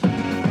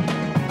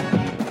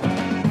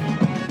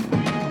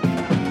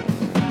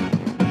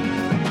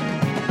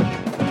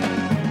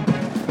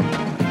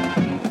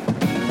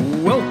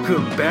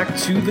Welcome back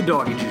to the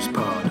DoggyJuice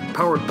pod,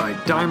 powered by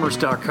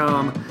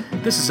Dimers.com.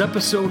 This is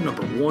episode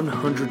number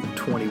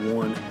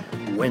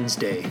 121,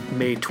 Wednesday,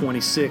 May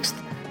 26th,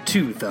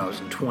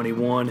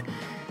 2021.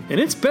 And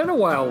it's been a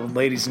while,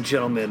 ladies and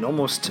gentlemen,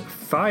 almost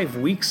 5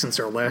 weeks since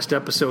our last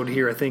episode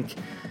here. I think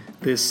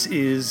this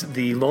is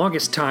the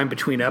longest time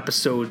between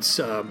episodes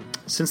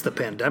since the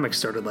pandemic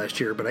started last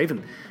year, but I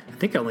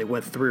think I only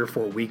went 3 or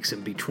 4 weeks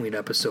in between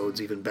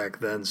episodes even back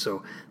then,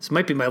 so this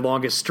might be my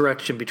longest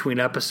stretch in between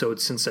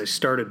episodes since I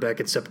started back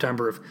in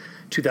September of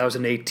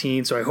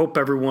 2018, so I hope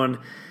everyone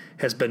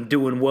has been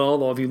doing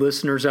well, all of you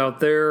listeners out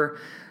there.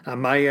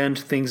 On my end,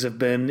 things have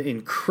been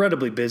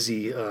incredibly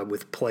busy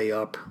with Play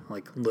Up,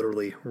 like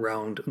literally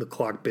round the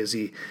clock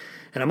busy.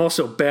 And I'm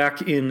also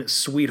back in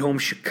sweet home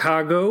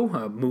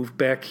Chicago. Moved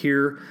back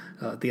here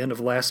at the end of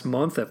last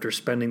month after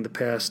spending the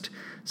past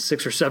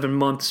 6 or 7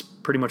 months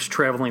pretty much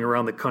traveling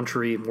around the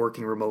country,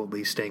 working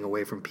remotely, staying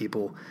away from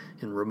people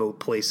in remote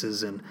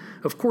places, and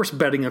of course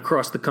betting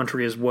across the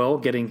country as well,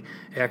 getting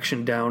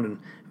action down in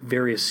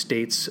various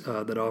states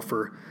that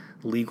offer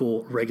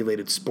legal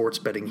regulated sports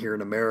betting here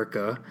in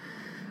America.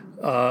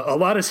 A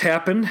lot has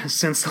happened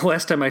since the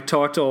last time I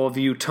talked to all of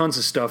you. Tons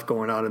of stuff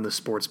going on in the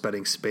sports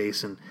betting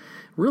space and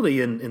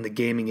really in the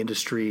gaming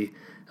industry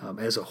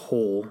as a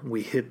whole.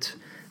 We hit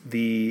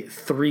the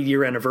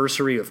 3-year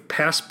anniversary of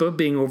PASPA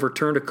being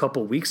overturned a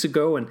couple weeks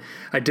ago, and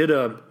I did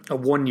a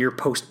 1-year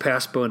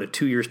post-PASPA and a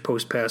 2 years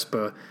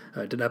post-PASPA.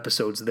 I did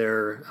episodes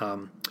there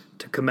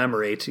to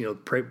commemorate,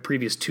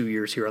 previous 2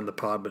 years here on the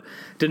pod, but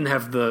didn't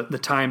have the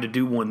time to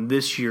do one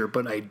this year.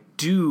 But I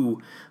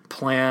do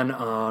plan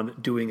on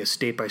doing a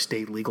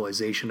state-by-state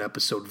legalization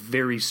episode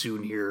very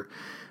soon here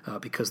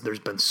because there's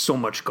been so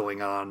much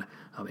going on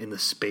in the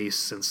space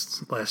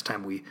since last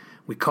time we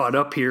caught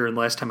up here and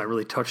last time I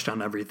really touched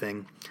on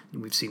everything.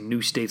 We've seen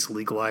new states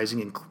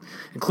legalizing,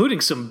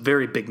 including some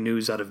very big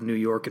news out of New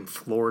York and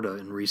Florida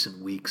in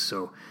recent weeks.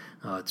 So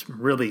it's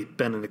really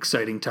been an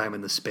exciting time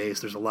in the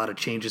space. There's a lot of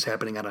changes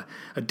happening on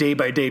a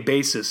day-by-day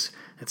basis.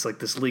 It's like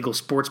this legal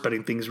sports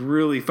betting thing's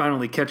really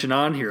finally catching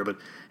on here, but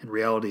in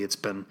reality it's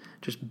been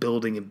just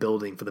building and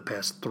building for the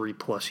past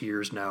 3+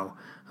 years now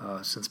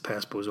since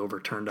PASPA was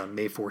overturned on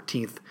May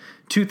 14th,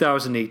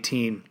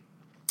 2018.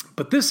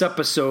 But this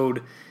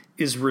episode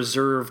is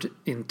reserved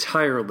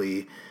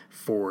entirely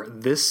for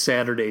this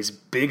Saturday's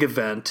big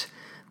event,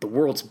 the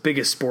world's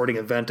biggest sporting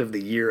event of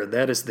the year, and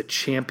that is the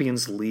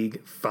Champions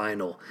League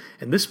Final.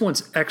 And this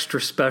one's extra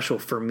special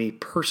for me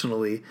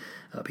personally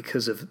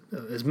because of,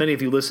 as many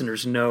of you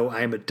listeners know,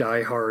 I am a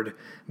diehard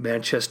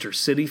Manchester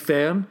City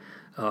fan,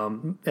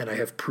 and I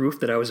have proof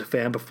that I was a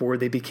fan before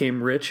they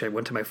became rich. I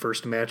went to my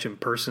first match in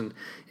person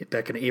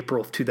back in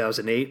April of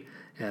 2008.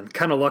 And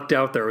kind of lucked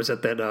out there. I was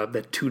at that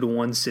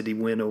 2-1 City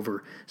win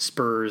over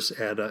Spurs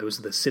at it was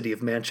the City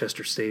of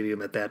Manchester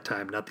Stadium at that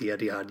time, not the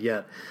Etihad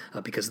yet,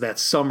 because that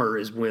summer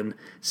is when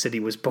City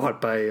was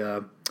bought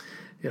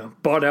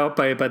out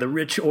by the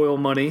rich oil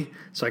money.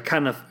 So I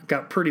kind of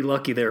got pretty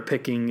lucky there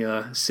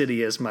picking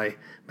City as my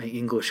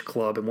English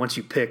club. And once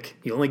you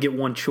only get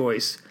one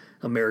choice,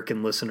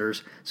 American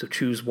listeners, so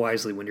choose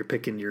wisely when you're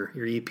picking your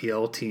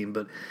EPL team.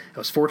 But I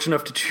was fortunate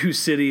enough to choose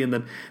City, and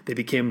then they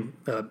became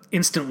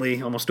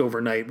instantly, almost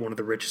overnight, one of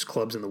the richest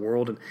clubs in the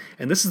world.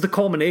 And this is the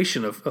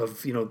culmination of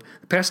the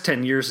past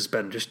 10 years has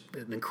been just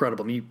an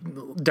incredible.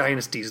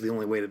 Dynasty is the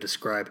only way to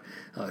describe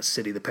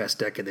City. The past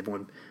decade, they've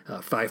won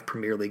 5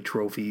 Premier League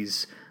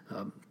trophies,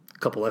 a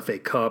couple FA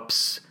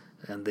Cups,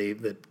 and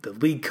the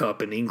League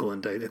Cup in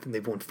England, I think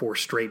they've won 4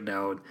 straight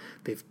now, and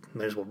they've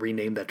might as well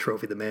rename that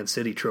trophy the Man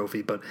City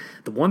Trophy. But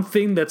the one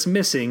thing that's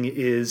missing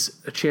is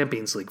a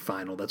Champions League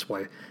final. That's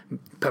why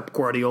Pep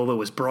Guardiola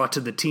was brought to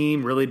the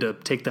team, really to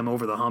take them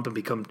over the hump and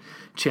become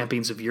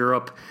champions of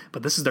Europe.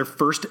 But this is their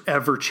first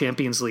ever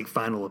Champions League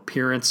final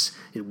appearance.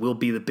 It will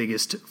be the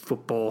biggest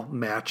football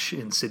match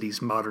in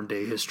City's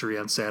modern-day history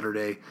on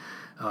Saturday.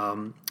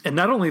 And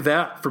not only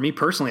that, for me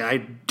personally, I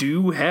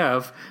do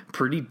have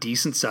pretty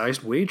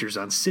decent-sized wagers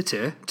on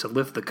City to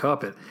lift the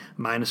cup at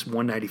minus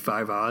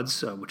 195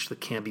 odds, which the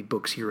Canby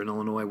books here in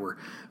Illinois were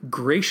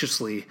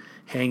graciously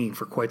hanging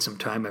for quite some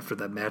time after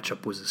that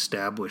matchup was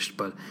established.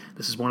 But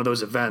this is one of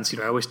those events.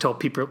 I always tell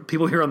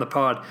people here on the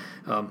pod,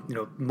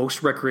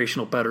 most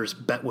recreational bettors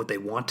bet what they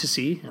want to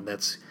see, and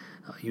that's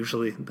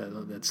usually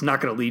that's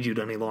not going to lead you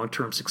to any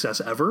long-term success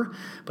ever,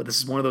 but this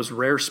is one of those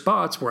rare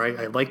spots where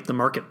I liked the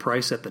market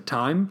price at the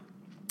time.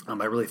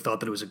 I really thought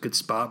that it was a good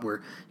spot where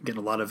you're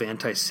getting a lot of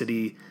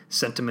anti-City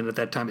sentiment at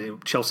that time.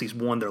 Chelsea's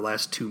won their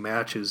last 2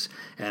 matches,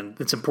 and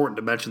it's important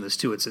to mention this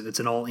too. It's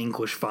an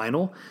all-English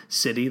final.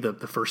 City, the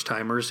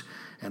first-timers,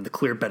 and the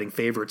clear betting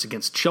favorites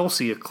against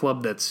Chelsea, a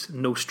club that's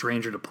no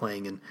stranger to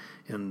playing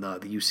in the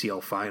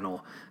UCL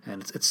final,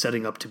 and it's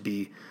setting up to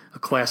be a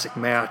classic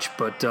match.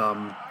 But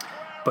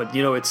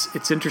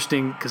it's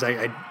interesting because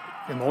I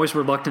am always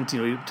reluctant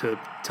to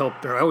tell,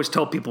 or I always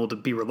tell people to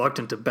be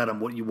reluctant to bet on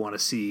what you want to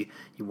see.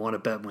 You want to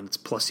bet when it's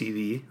plus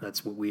EV.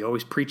 That's what we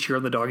always preach here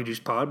on the Doggy Juice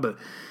pod. But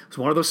it was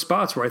one of those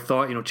spots where I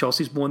thought,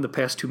 Chelsea's won the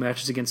past 2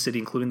 matches against City,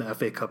 including the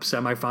FA Cup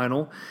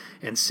semifinal,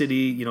 and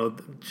City,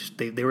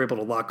 they were able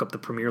to lock up the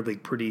Premier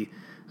League pretty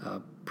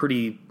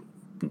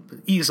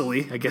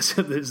easily, I guess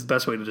is the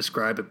best way to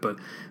describe it.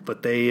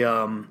 But they,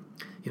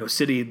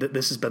 City,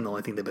 this has been the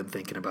only thing they've been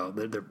thinking about.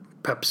 Their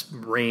Pep's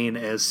reign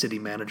as City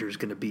manager is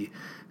going to be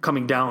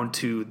coming down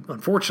to,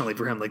 unfortunately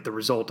for him, like the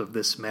result of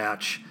this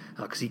match,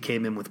 because he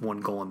came in with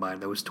one goal in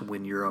mind, that was to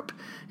win Europe.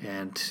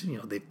 And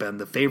they've been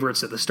the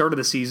favorites at the start of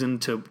the season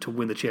to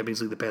win the Champions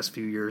League the past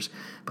few years,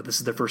 but this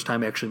is their first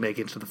time actually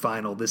making it to the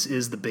final. This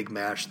is the big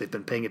match. They've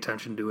been paying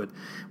attention to it.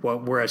 Well,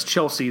 whereas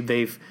Chelsea,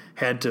 they've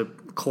had to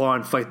claw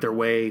and fight their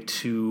way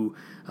to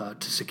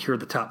secure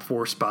the top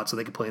 4 spot so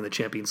they could play in the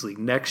Champions League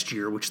next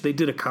year, which they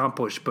did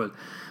accomplish. But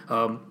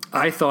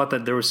I thought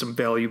that there was some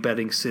value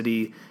betting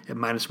City at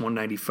minus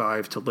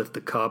 195 to lift the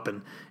cup,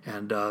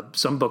 and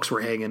some books were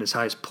hanging as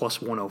high as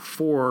plus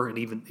 104 and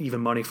even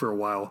money for a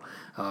while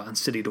on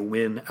City to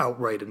win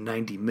outright in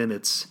 90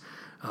 minutes.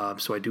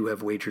 So I do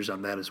have wagers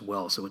on that as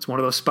well. So it's one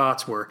of those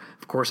spots where,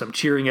 of course, I'm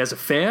cheering as a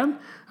fan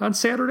on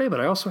Saturday, but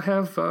I also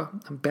have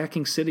I'm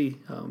backing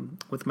City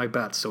with my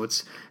bets. So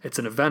it's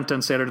an event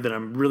on Saturday that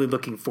I'm really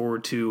looking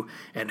forward to.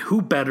 And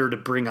who better to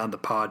bring on the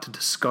pod to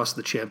discuss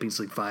the Champions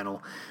League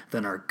final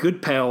than our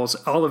good pals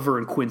Oliver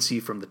and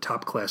Quincy from the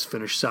Top Class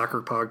Finnish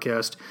Soccer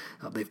podcast.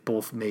 They've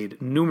both made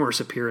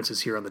numerous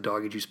appearances here on the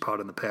Doggy Juice pod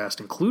in the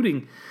past,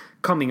 including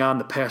coming on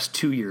the past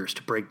 2 years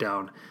to break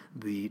down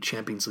the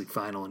Champions League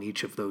final in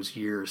each of those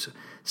years.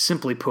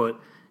 Simply put,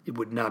 it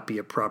would not be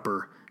a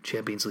proper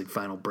Champions League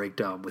final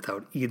breakdown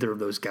without either of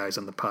those guys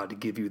on the pod to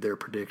give you their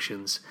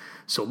predictions.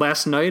 So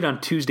last night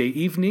on Tuesday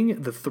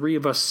evening, the three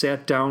of us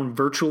sat down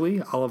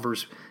virtually.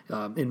 Oliver's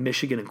in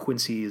Michigan and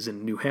Quincy is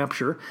in New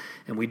Hampshire,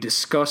 and we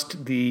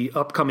discussed the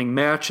upcoming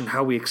match and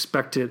how we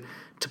expect it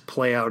to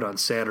play out on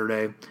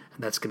Saturday. And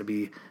that's going to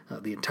be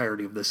the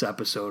entirety of this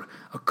episode.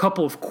 A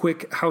couple of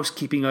quick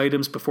housekeeping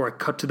items before I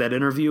cut to that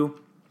interview.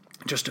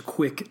 Just a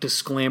quick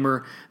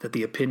disclaimer that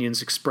the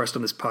opinions expressed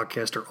on this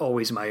podcast are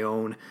always my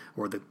own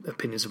or the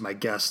opinions of my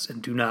guests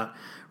and do not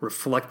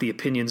reflect the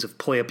opinions of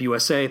PlayUp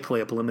USA,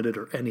 PlayUp Limited,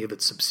 or any of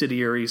its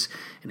subsidiaries.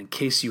 And in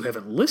case you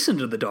haven't listened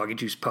to the Doggy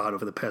Juice pod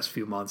over the past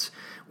few months,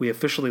 we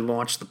officially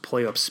launched the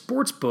PlayUp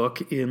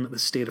Sportsbook in the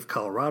state of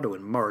Colorado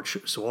in March.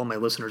 So all my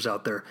listeners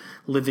out there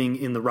living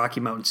in the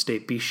Rocky Mountain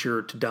State, be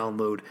sure to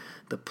download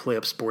the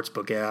PlayUp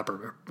Sportsbook app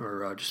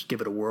or just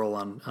give it a whirl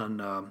on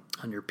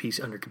your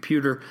PC, on your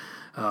computer.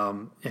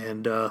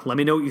 And let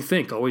me know what you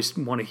think. Always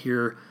want to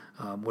hear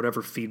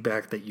whatever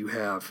feedback that you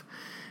have.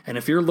 And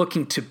if you're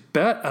looking to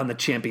bet on the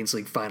Champions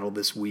League final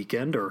this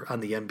weekend or on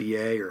the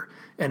NBA or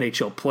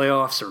NHL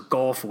playoffs or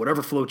golf or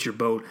whatever floats your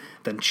boat,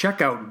 then check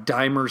out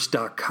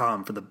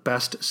dimers.com for the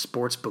best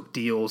sportsbook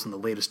deals and the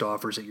latest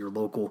offers at your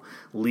local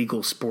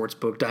legal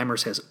sportsbook.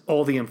 Dimers has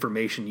all the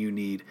information you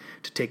need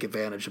to take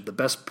advantage of the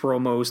best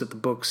promos that the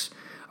books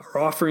are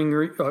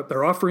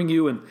offering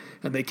you, and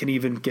they can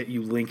even get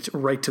you linked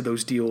right to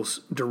those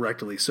deals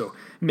directly. So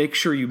make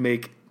sure you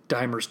make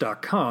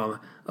dimers.com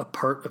a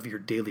part of your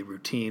daily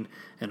routine,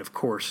 and of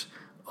course,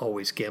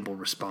 always gamble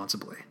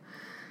responsibly.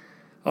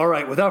 All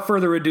right, without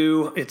further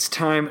ado, it's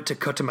time to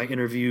cut to my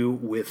interview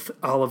with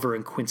Oliver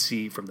and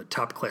Quincy from the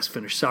Top Class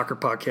Finnish Soccer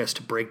podcast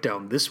to break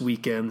down this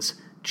weekend's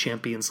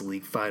Champions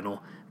League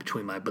final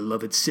between my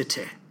beloved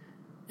City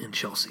and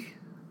Chelsea.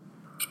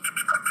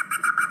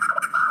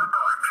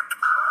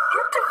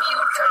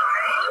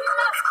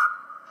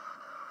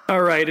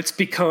 All right, it's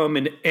become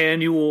an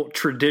annual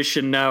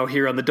tradition now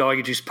here on the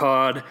Doggy Juice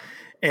pod,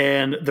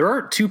 and there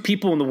aren't two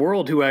people in the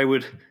world who I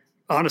would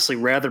honestly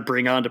rather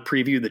bring on to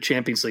preview the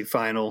Champions League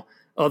final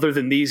other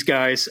than these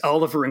guys,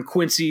 Oliver and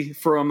Quincy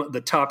from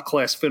the Top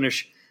Class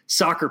Finnish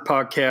Soccer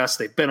podcast.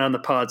 They've been on the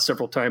pod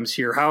several times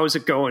here. How is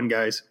it going,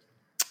 guys?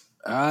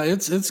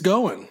 It's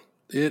going.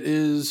 It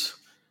is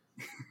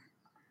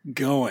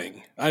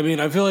going. I mean,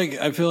 I feel like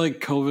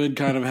COVID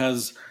kind of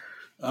has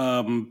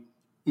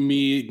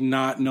me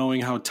not knowing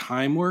how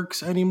time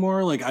works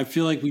anymore. Like, I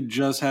feel like we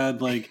just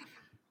had like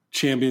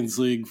Champions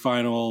League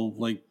final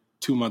like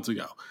 2 months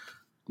ago.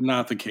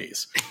 Not the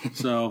case.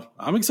 So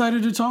I'm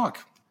excited to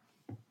talk.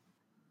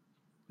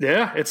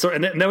 Yeah,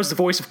 and that was the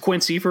voice of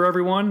Quincy for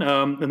everyone,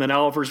 and then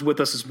Oliver's with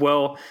us as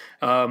well.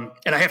 And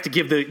I have to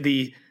give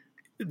the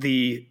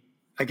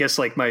I guess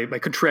like my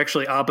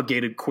contractually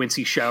obligated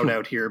Quincy shout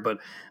out here. But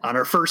on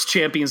our first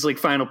Champions League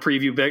final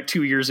preview back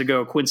 2 years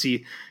ago,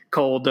 Quincy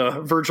called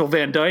Virgil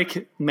van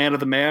Dijk man of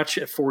the match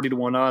at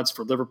 40-1 odds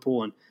for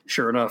Liverpool, and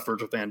sure enough,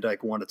 Virgil van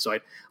Dijk won it. So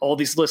all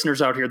these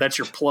listeners out here, that's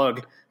your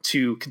plug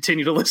to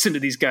continue to listen to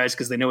these guys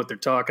because they know what they're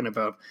talking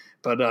about.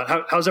 But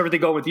how's everything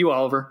going with you,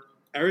 Oliver?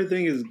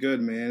 Everything is good,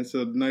 man. It's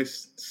a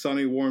nice,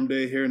 sunny, warm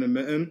day here in the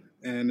Mitten,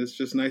 and it's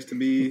just nice to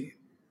be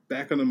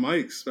back on the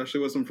mic, especially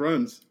with some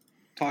friends,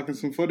 talking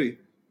some footy.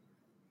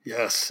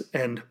 Yes,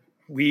 and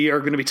we are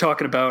going to be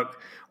talking about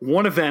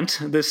one event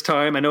this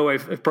time. I know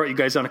I've brought you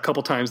guys on a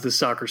couple times this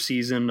soccer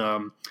season,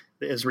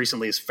 as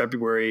recently as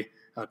February,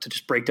 to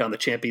just break down the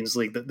Champions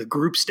League, the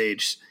group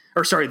stage,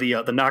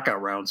 the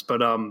knockout rounds.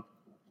 But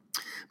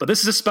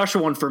this is a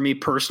special one for me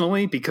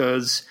personally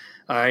because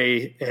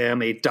I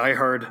am a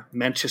diehard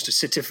Manchester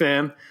City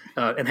fan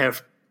and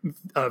have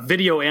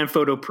video and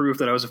photo proof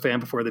that I was a fan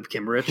before they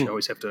became rich. I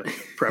always have to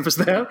preface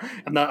that.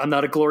 I'm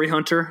not a glory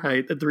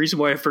hunter. The reason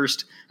why I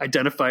first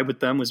identified with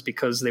them was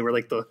because they were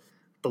like the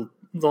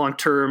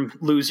long-term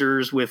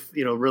losers with,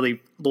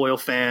 really loyal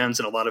fans,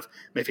 and a lot of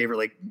my favorite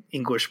like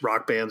English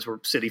rock bands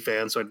were City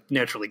fans. So I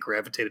naturally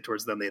gravitated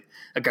towards them. They had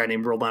a guy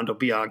named Rolando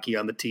Bianchi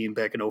on the team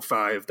back in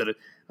 05 that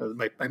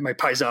my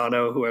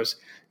paisano who I was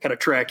kind of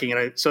tracking.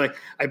 And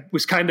I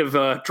was kind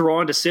of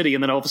drawn to City,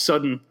 and then all of a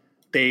sudden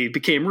they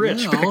became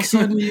rich. Yeah, all of a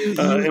sudden you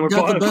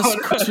got the best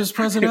Christmas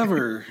present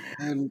ever.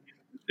 And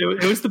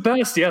it was the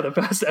best. Yeah, the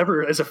best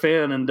ever as a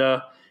fan.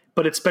 And,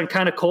 but it's been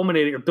kind of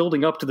culminating or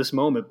building up to this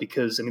moment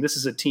because, this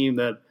is a team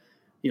that,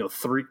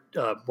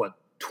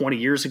 20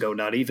 years ago,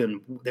 not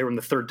even, they were in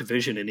the third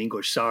division in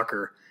English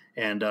soccer.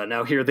 And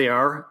now here they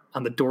are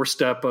on the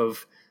doorstep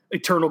of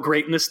eternal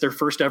greatness, their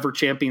first ever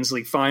Champions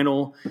League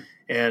final.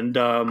 And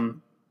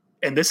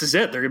this is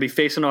it. They're going to be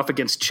facing off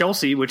against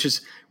Chelsea, which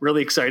is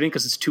really exciting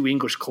because it's two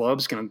English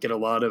clubs. Going to get a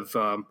lot of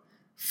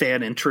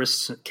fan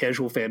interest,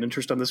 casual fan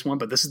interest on this one.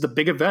 But this is the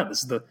big event.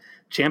 This is the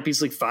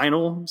Champions League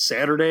final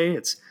Saturday.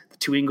 It's the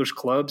two English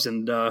clubs,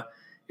 and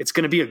it's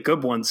going to be a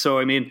good one. So,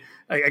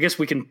 I guess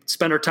we can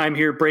spend our time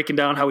here breaking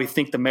down how we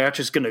think the match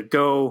is going to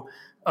go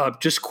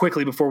just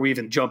quickly before we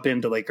even jump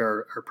into like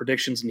our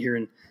predictions and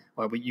hearing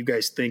what you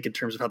guys think in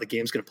terms of how the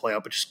game's going to play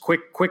out. But just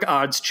quick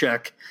odds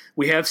check.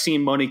 We have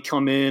seen money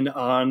come in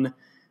on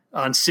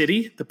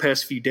City the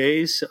past few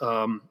days,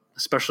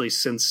 especially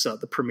since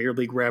the Premier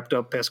League wrapped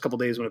up past couple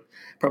of days when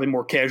probably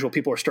more casual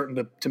people are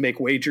starting to make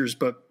wagers.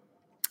 But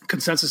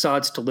consensus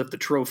odds to lift the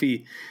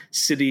trophy,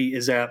 City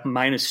is at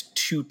minus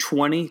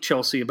 220,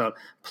 Chelsea about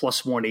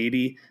plus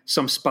 180.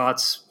 Some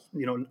spots,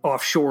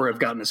 offshore have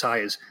gotten as high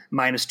as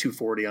minus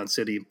 240 on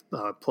City,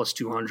 plus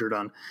 200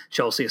 on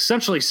Chelsea,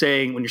 essentially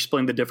saying when you're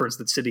splitting the difference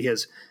that City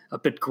has a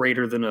bit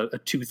greater than a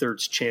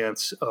 2/3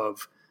 chance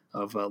of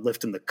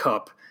lifting the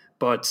cup.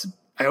 But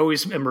I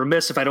always am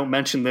remiss if I don't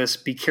mention this.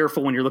 Be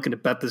careful when you're looking to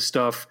bet this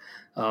stuff.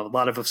 A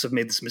lot of us have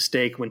made this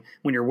mistake. When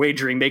you're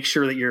wagering, make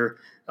sure that you're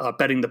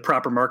betting the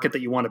proper market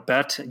that you want to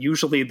bet.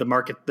 Usually the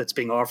market that's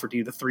being offered to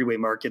you, the three-way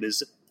market,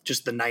 is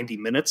just the 90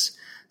 minutes.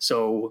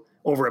 So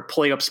over at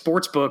PlayUp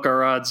Sportsbook,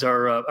 our odds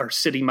are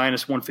City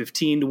minus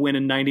 115 to win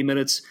in 90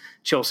 minutes,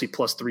 Chelsea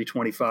plus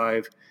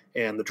 325,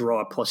 and the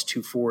draw plus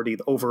 240.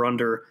 The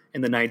over-under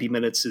in the 90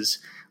 minutes is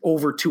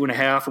over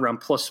 2.5, around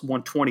plus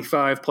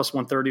 125, plus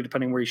 130,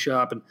 depending where you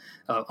shop, and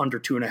under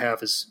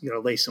 2.5 is,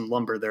 lay some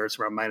lumber there. It's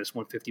around minus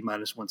 150,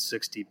 minus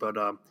 160.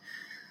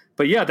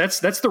 But yeah, that's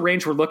the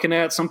range we're looking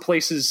at. Some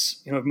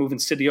places, moving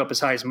City up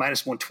as high as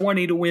minus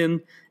 120 to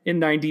win in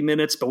 90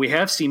 minutes, but we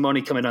have seen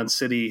money coming on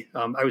City.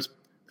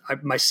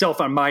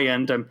 Myself on my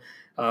end,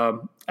 I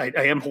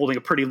am holding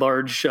a pretty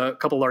large,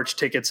 couple large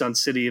tickets on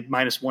City at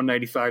minus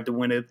 195 to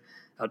win it,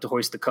 to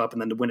hoist the cup,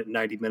 and then to win it in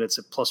 90 minutes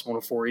at plus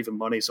 104 even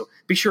money. So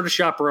be sure to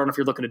shop around if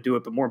you're looking to do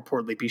it, but more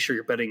importantly, be sure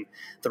you're betting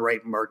the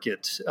right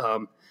market.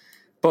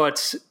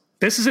 But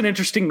this is an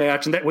interesting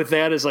match, and with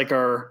that is like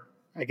our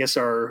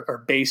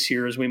base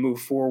here as we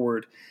move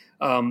forward.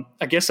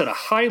 I guess at a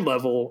high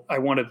level,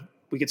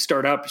 we could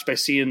start out just by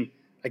seeing,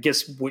 I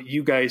guess,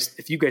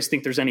 if you guys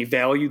think there's any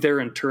value there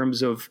in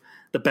terms of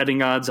the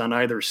betting odds on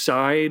either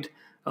side.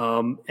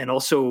 And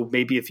also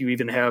maybe if you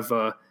even have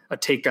a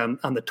take on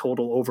the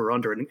total over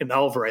under. And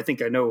Oliver, I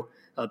think I know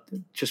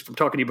just from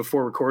talking to you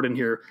before recording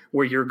here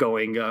where you're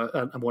going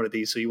on one of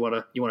these. So you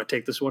want to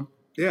take this one?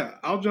 Yeah,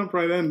 I'll jump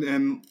right in.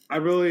 And I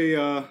really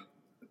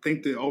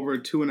think that over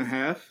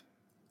 2.5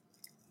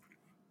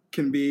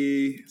 can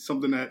be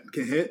something that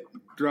can hit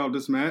throughout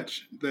this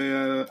match.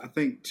 I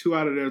think 2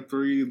 out of their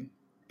 3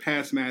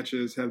 past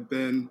matches have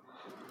been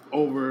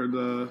over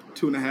the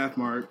 2.5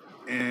 mark.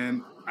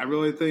 And I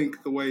really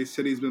think the way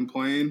City's been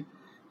playing,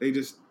 they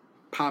just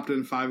popped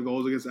in 5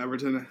 goals against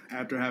Everton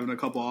after having a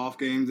couple off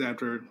games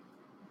after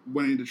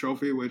winning the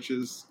trophy, which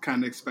is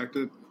kind of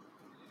expected.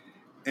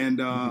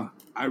 And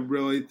I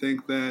really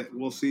think that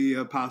we'll see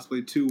a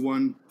possibly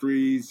 2-1,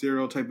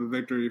 3-0 type of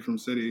victory from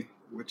City,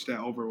 which that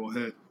over will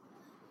hit.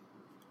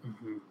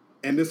 Mm-hmm.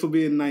 And this will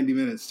be in 90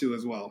 minutes too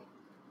as well.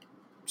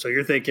 So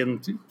you're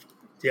thinking,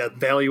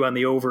 value on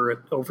the over at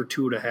over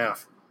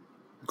 2.5.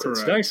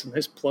 That's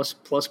nice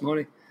plus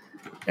money.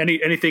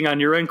 Anything on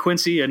your end,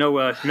 Quincy? I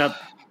know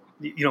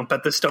you don't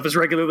bet this stuff as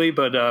regularly,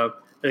 but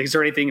is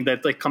there anything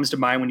that comes to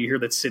mind when you hear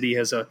that City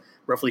has a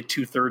roughly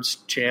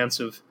 2/3 chance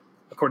of,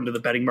 according to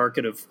the betting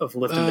market, of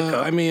lifting the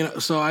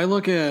cup? So I'm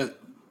looking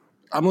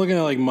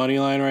at like money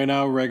line right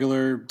now,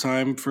 regular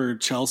time for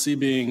Chelsea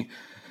being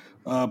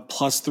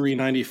plus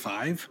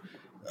 395.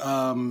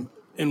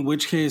 In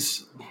which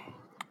case,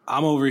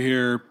 I'm over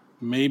here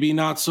maybe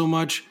not so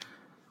much.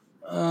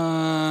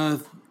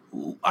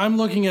 I'm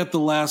looking at the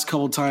last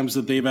couple times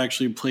that they've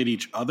actually played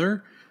each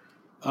other.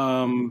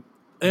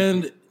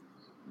 And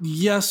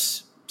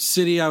yes,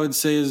 City, I would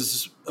say,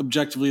 is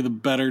objectively the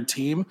better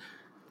team.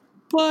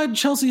 But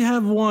Chelsea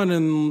have won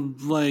in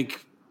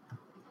like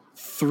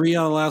 3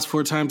 out of the last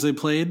 4 times they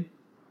played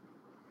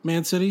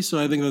Man City. So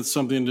I think that's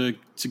something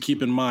to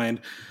keep in mind.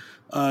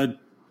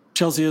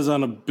 Chelsea is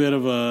on a bit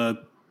of a...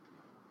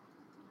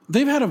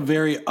 They've had a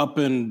very up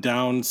and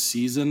down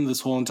season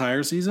this whole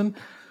entire season.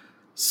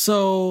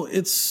 So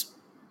it's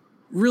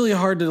really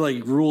hard to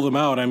like rule them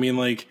out. I mean,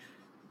 like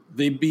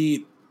they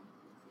beat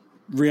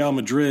Real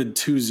Madrid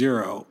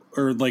 2-0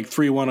 or like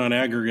 3-1 on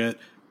aggregate,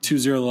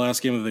 2-0 the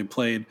last game that they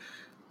played.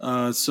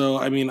 So,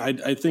 I mean,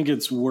 I think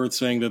it's worth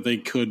saying that they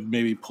could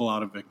maybe pull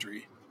out a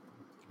victory.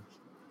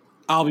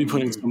 I'll be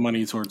putting some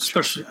money towards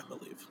Chelsea, I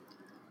believe.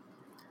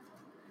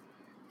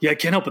 Yeah, I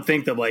can't help but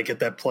think that like at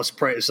that plus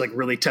price, it's like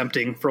really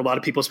tempting for a lot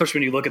of people, especially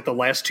when you look at the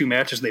last 2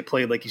 matches they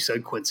played. Like you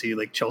said, Quincy,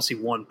 like Chelsea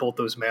won both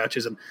those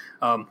matches, and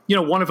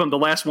one of them, the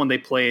last one they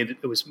played,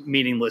 it was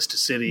meaningless to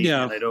City.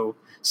 Yeah. And I know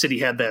City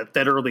had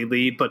that early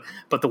lead, but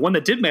the one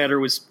that did matter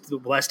was the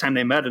last time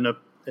they met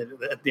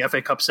at the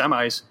FA Cup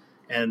semis,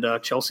 and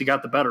Chelsea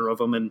got the better of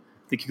them. And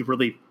I think you could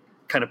really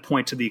kind of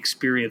point to the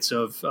experience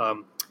of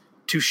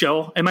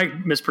Tuchel. Am I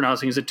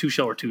mispronouncing? Is it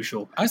Tuchel or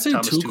Tuchel? I say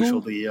Thomas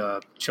Tuchel.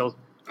 The Chelsea.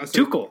 I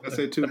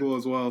say Tuchel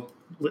as well.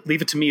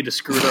 Leave it to me to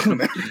screw it up, no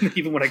matter,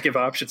 even when I give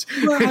options.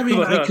 Well, I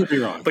mean, I could be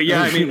wrong. But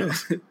yeah, I mean,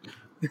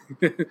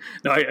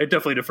 no, I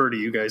definitely defer to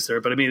you guys there.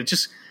 But I mean,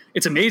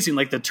 it's amazing,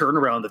 like the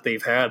turnaround that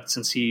they've had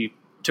since he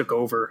took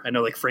over. I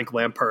know, like Frank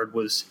Lampard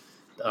was,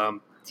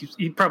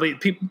 he probably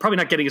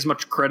not getting as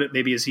much credit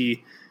maybe as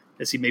he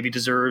maybe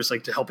deserves,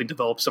 like to helping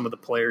develop some of the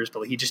players,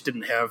 but like, he just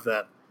didn't have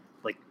that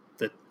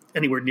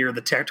anywhere near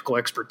the tactical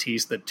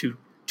expertise that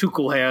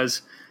Tuchel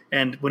has.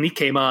 And when he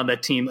came on,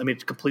 that team, I mean,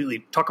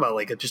 completely talk about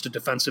like just a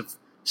defensive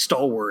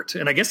stalwart.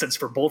 And I guess that's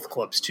for both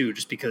clubs too,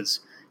 just because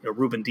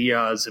Ruben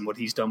Diaz and what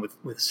he's done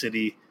with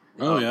City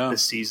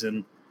this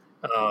season,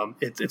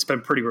 it's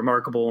been pretty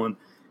remarkable.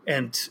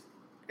 And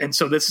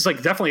so this is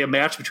like definitely a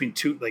match between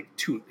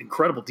two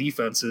incredible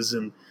defenses,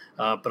 and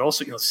but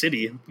also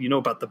City,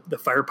 about the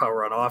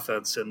firepower on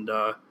offense, and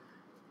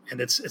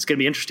it's going to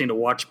be interesting to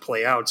watch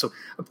play out. So,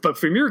 but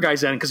from your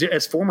guys' end, because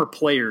as former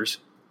players,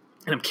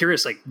 and I'm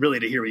curious, like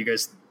really to hear what you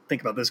guys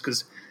think about this,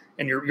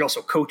 and you're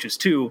also coaches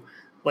too.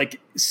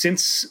 Like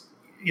since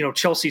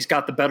Chelsea's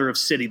got the better of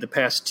City the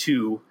past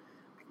 2,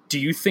 do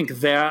you think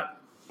that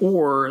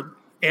or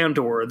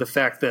the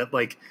fact that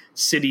like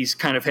City's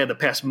kind of had the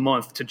past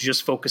month to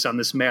just focus on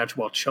this match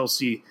while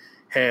Chelsea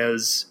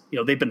has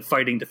they've been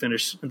fighting to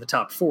finish in the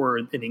top 4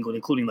 in England,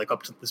 including like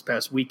up to this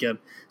past weekend,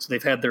 so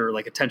they've had their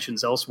like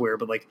attentions elsewhere.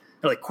 But like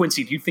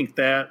Quincy, do you think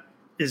that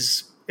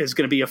is going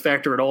to be a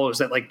factor at all, or is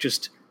that like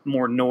just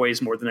more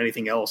noise more than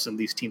anything else, and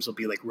these teams will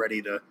be like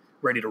ready to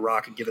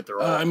rock and give it their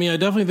all? I mean, I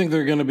definitely think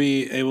they're going to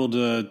be able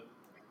to,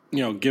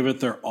 give it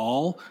their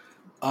all.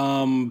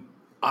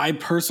 I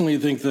personally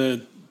think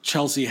that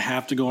Chelsea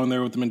have to go in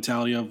there with the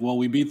mentality of, well,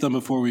 we beat them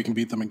before we can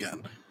beat them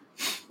again.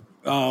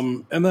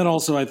 And then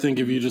also I think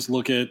if you just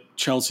look at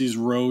Chelsea's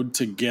road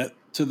to get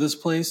to this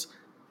place,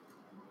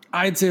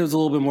 I'd say it was a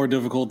little bit more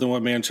difficult than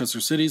what Manchester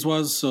City's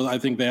was. So I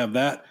think they have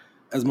that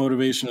as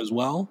motivation as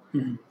well.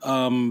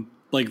 Mm-hmm.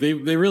 Like they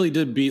really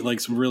did beat like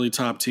some really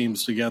top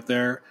teams to get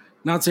there.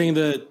 Not saying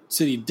that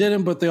City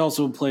didn't, but they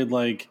also played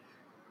like,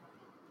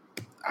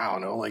 I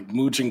don't know, like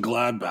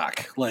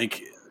Mönchengladbach.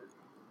 Like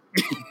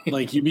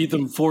you beat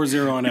them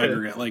 4-0 on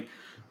aggregate. Like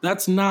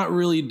that's not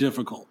really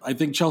difficult. I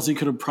think Chelsea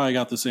could have probably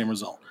got the same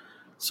result.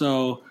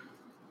 So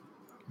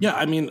yeah,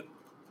 I mean,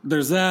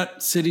 there's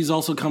that. City's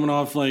also coming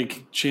off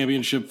like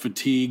championship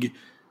fatigue.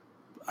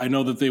 I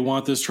know that they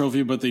want this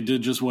trophy, but they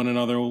did just win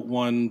another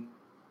one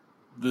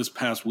this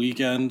past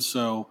weekend,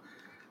 so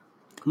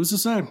who's to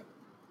say?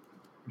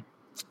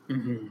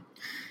 Mm-hmm.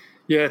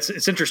 Yeah,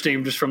 it's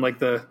interesting just from like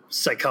the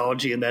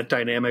psychology and that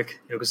dynamic,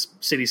 because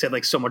City's had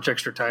like so much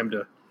extra time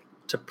to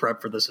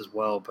prep for this as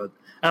well. But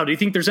do you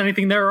think there's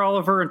anything there,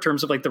 Oliver, in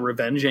terms of like the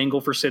revenge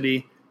angle for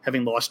City,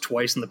 having lost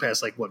twice in the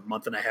past like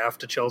month and a half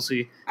to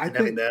Chelsea? I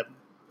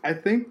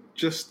think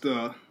just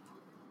the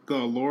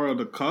allure of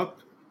the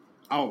cup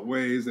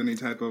outweighs any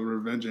type of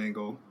revenge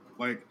angle.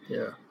 Like,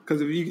 yeah.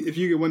 Because if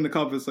you could win the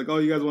cup, it's like, oh,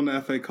 you guys won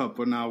the FA Cup,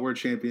 but now we're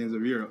champions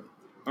of Europe.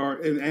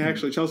 And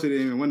actually, Chelsea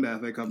didn't even win the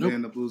FA Cup. Nope. They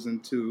ended up losing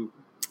to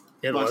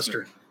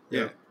Leicester.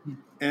 Yeah.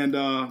 And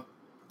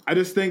I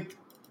just think,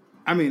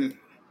 I mean,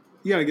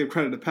 you got to give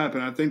credit to Pep,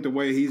 and I think the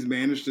way he's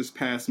managed this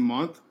past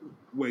month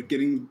with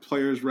getting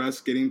players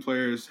rest, getting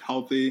players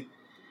healthy,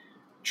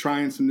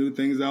 trying some new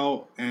things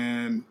out,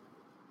 and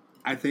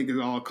I think it's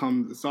all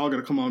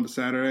going to come on to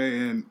Saturday,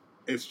 and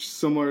it's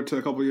similar to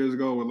a couple years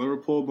ago with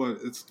Liverpool, but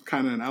it's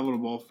kind of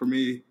inevitable for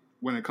me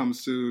when it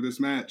comes to this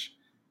match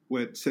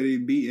with City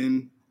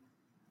beating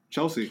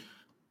Chelsea.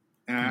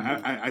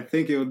 And I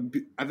think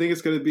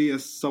it's going to be a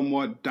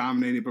somewhat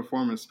dominating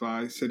performance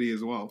by City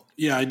as well.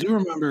 Yeah, I do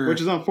remember,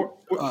 which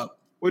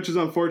is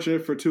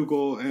unfortunate for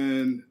Tuchel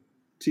and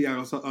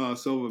Thiago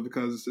Silva,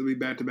 because it'll be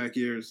back-to-back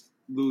years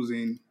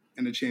losing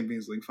in the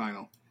Champions League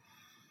final.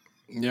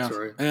 Yeah.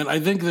 Sorry. And I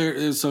think there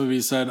is something to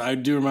be said. I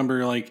do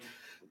remember like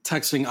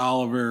texting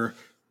Oliver,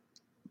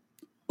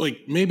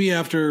 like maybe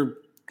after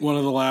one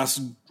of the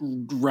last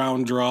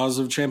round draws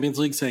of Champions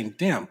League saying,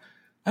 damn,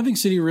 I think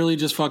City really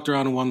just fucked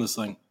around and won this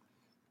thing.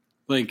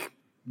 Like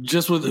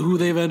just with who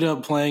they've ended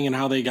up playing and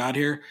how they got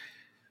here.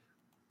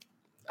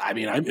 I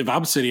mean, if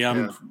I'm City,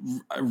 I'm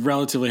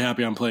relatively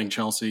happy I'm playing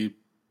Chelsea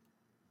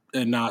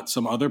and not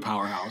some other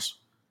powerhouse,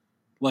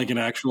 like an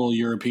actual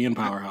European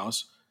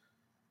powerhouse.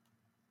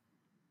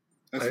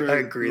 That's I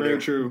agree. Very there.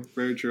 true.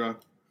 Very true.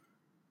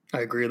 I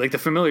agree. Like the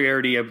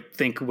familiarity, I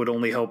think would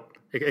only help.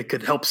 It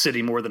could help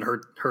City more than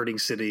hurting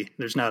City.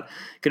 There's not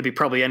going to be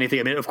probably anything.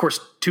 I mean, of course,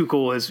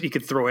 Tuchel he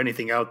could throw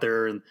anything out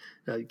there, and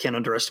you can't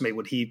underestimate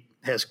what he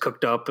has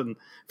cooked up and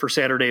for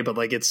Saturday. But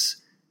like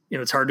it's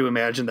hard to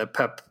imagine that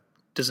Pep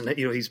doesn't.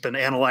 He's been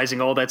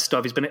analyzing all that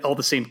stuff. He's been all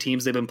the same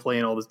teams they've been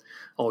playing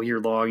all year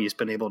long. He's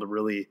been able to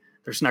really.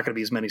 There's not going to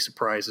be as many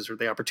surprises, or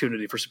the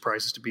opportunity for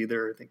surprises to be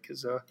there. I think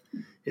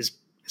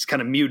is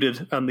kind of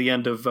muted on the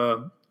end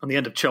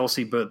of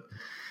Chelsea, but.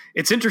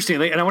 It's interesting,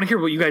 and I want to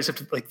hear what you guys have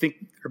to think,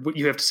 or what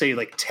you have to say,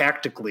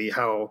 tactically,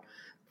 how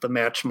the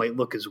match might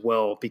look as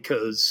well.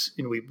 Because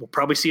we will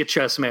probably see a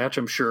chess match,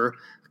 I'm sure,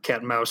 a cat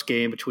and mouse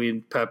game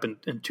between Pep and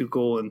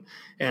Tuchel,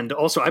 and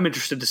also I'm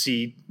interested to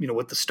see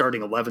what the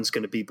starting 11 is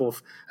going to be.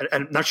 Both,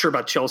 I'm not sure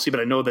about Chelsea,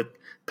 but I know that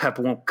Pep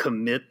won't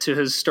commit to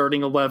his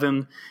starting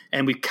 11,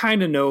 and we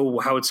kind of know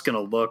how it's going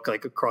to look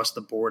across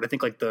the board. I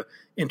think the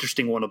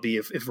interesting one will be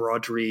if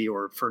Rodri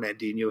or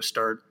Fernandinho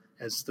start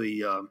as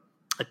the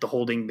the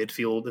holding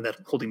midfield in that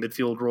holding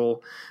midfield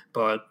role,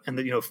 and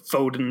then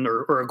Foden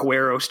or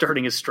Aguero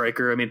starting as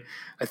striker. I mean,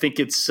 I think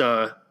it's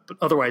but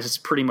otherwise it's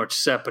pretty much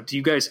set. But do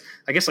you guys,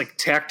 I guess,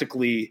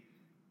 tactically,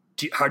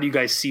 how do you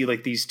guys see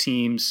these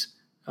teams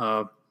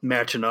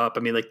matching up? I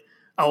mean,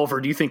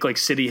 Oliver, do you think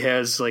City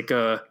has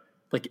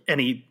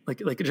any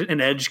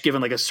an edge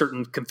given a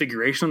certain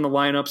configuration in the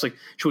lineups?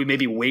 Should we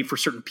maybe wait for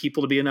certain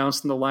people to be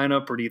announced in the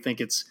lineup, or do you think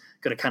it's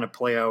going to kind of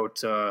play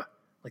out the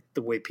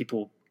way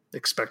people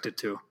expect it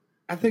to?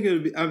 I think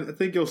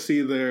you'll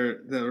see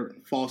their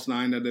false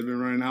nine that they've been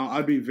running out.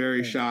 I'd be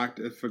very shocked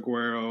if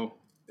Aguero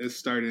is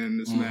starting in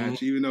this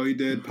match, even though he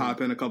did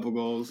pop in a couple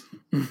goals.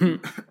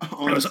 That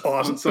was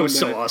awesome. That was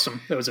so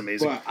awesome. That was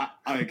amazing.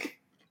 But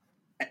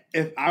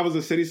if I was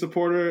a City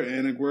supporter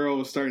and Aguero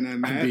was starting that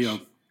match, I'd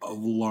be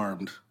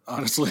alarmed,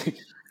 honestly.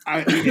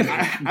 I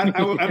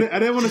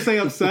didn't want to say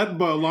upset,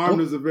 but alarmed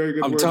is a very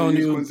good word to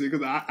use, Quincy,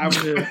 because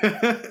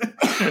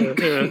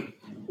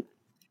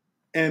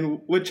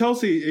And with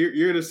Chelsea,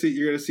 you're going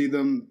to see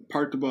them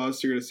park the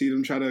bus. You're going to see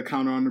them try to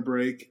counter on the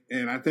break,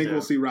 and I think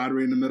we'll see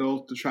Rodri in the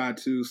middle to try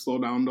to slow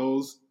down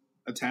those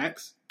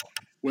attacks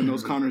when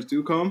those counters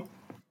do come.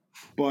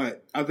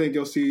 But I think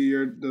you'll see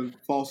the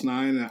false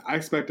nine. And I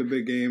expect a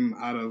big game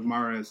out of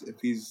Mahrez if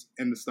he's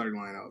in the starting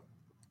lineup.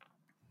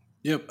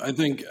 Yep, I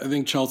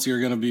think Chelsea are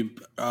going to be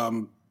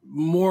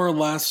more or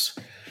less.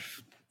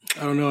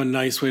 I don't know a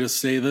nice way to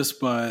say this,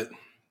 but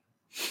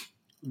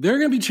they're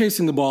going to be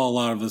chasing the ball a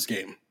lot of this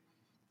game.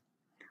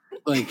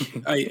 I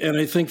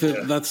think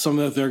that's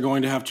something that they're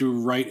going to have to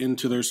write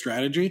into their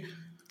strategy.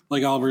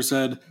 Like Oliver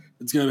said,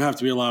 it's going to have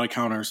to be a lot of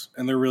counters,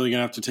 and they're really going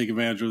to have to take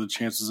advantage of the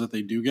chances that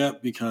they do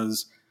get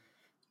because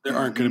there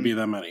aren't going to be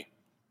that many.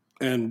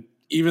 And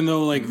even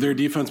though their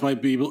defense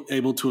might be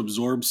able to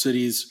absorb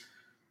City's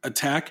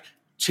attack,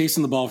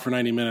 chasing the ball for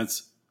 90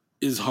 minutes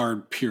is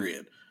hard,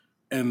 period.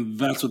 And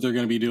that's what they're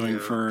going to be doing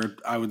for,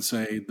 I would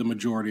say, the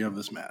majority of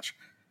this match.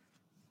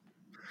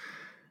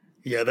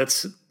 Yeah,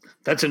 that's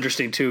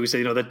interesting too, because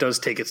that does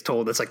take its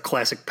toll. That's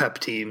classic Pep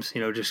teams,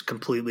 just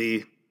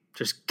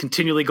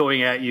continually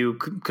going at you,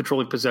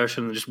 controlling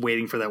possession, and just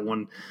waiting for that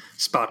one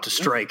spot to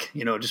strike.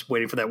 Just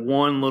waiting for that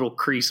one little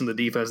crease in the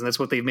defense, and that's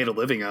what they've made a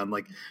living on.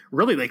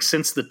 Really,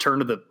 since the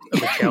turn of the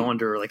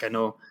calendar. I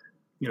know,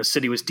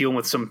 City was dealing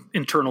with some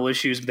internal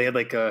issues, but they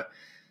had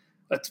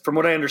from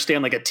what I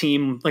understand, a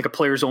team, a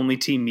players only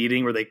team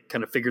meeting where they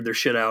kind of figured their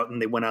shit out,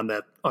 and they went on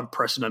that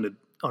unprecedented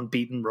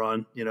unbeaten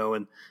run,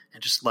 and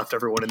just left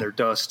everyone in their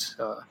dust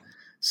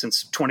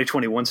since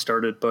 2021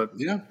 started. But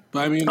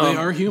I mean, they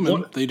are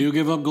human. They do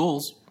give up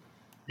goals.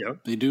 Yeah,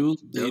 they do.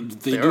 They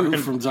do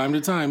from time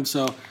to time.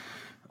 So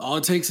all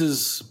it takes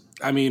is,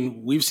 I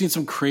mean, we've seen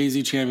some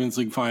crazy Champions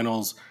League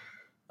finals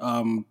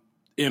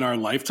in our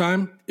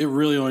lifetime. It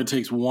really only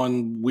takes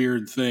one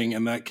weird thing,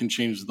 and that can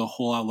change the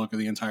whole outlook of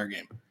the entire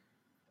game.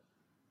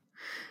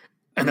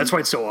 And that's why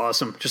it's so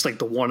awesome. Just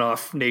the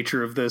one-off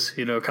nature of this,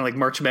 kind of like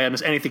March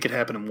Madness. Anything could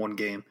happen in one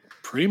game.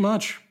 Pretty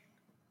much.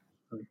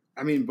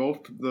 I mean,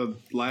 both the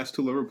last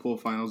two Liverpool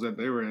finals that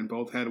they were in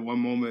both had one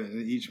moment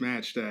in each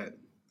match that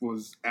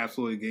was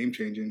absolutely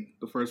game-changing.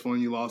 The first one,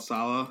 you lost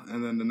Salah,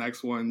 and then the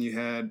next one, you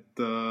had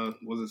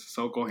was it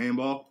Sissoko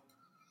handball?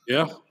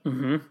 Yeah.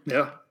 Mm-hmm.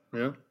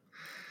 Yeah.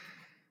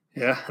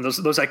 Yeah, and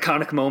those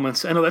iconic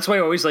moments. I know that's why I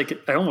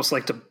almost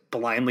like to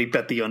blindly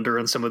bet the under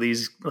on some of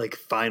these like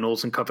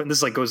finals and cup. And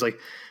this goes like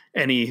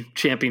any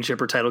championship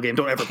or title game.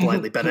 Don't ever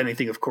blindly bet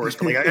anything, of course.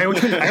 But I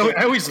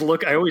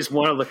always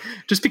want to look,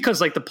 just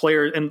because like the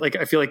player, and like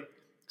I feel like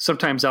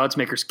sometimes odds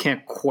makers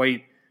can't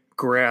quite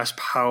grasp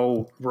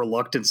how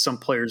reluctant some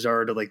players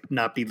are to like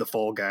not be the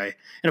fall guy.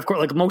 And of course,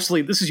 like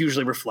mostly this is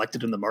usually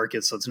reflected in the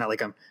market, so it's not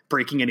like I'm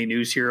breaking any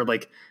news here.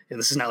 Like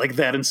this is not like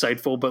that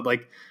insightful, but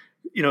like,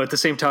 at the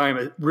same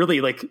time,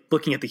 really like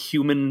looking at the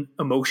human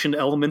emotion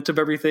element of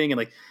everything. And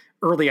like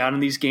early on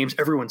in these games,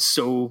 everyone's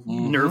so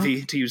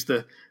nervy, to use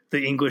the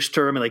English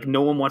term. And like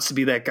no one wants to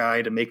be that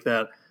guy to make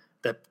that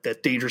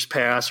dangerous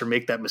pass or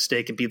make that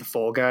mistake and be the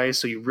fall guy.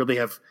 So you really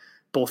have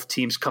both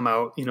teams come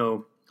out,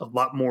 a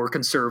lot more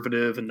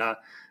conservative and not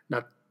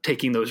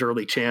taking those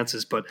early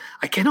chances. But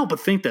I can't help but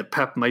think that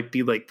Pep might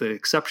be like the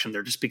exception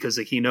there, just because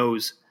like he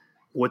knows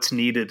what's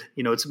needed.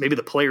 It's maybe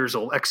the players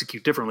will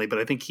execute differently, but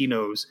I think he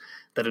knows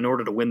that in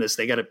order to win this,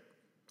 they got to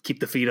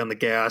keep the feet on the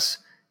gas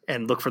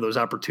and look for those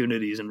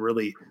opportunities and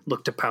really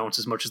look to pounce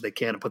as much as they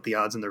can and put the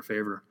odds in their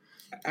favor.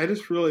 I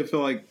just really feel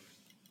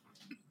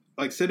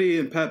like City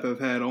and Pep have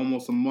had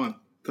almost a month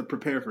to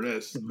prepare for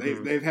this.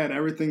 Mm-hmm. They've had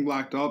everything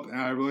locked up, and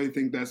I really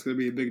think that's going to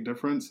be a big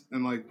difference.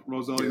 And like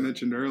Roselli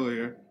mentioned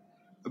earlier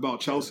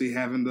about Chelsea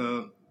having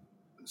to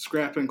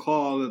scrap and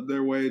claw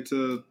their way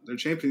to their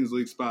Champions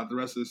League spot the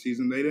rest of the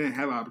season, they didn't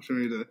have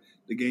opportunity to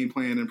game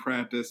plan and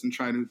practice and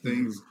try new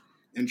things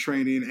in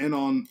training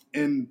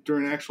and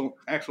during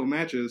actual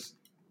matches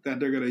that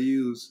they're going to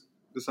use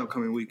this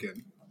upcoming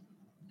weekend.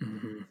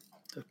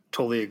 Mm-hmm.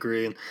 Totally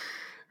agree. And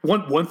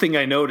one thing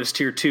I noticed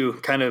here too,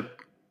 kind of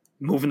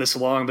moving this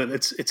along, but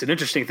it's an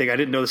interesting thing. I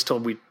didn't know this till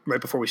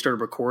right before we started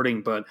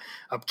recording, but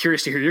I'm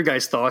curious to hear your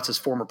guys' thoughts as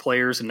former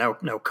players and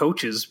now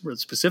coaches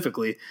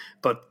specifically.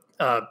 But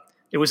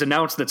it was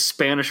announced that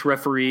Spanish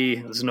referee,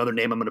 there's another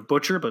name I'm going to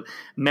butcher, but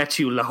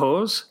Mathieu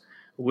Lahoz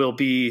will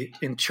be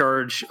in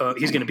charge.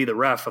 He's going to be the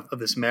ref of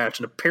this match.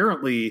 And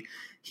apparently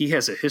he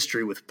has a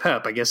history with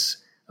Pep. I guess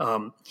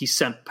he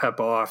sent Pep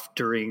off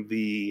during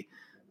the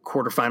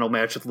quarterfinal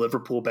match with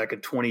Liverpool back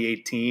in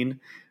 2018.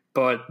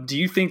 But do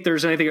you think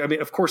there's anything? I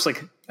mean, of course,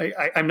 like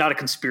I'm not a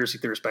conspiracy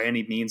theorist by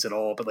any means at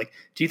all. But like,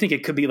 do you think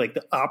it could be like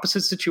the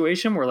opposite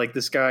situation where like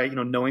this guy,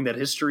 knowing that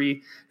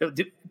history?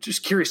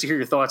 Just curious to hear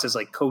your thoughts as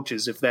like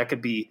coaches, if that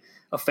could be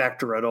a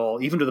factor at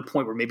all, even to the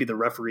point where maybe the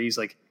referee's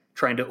like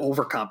trying to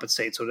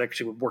overcompensate, so it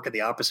actually would work in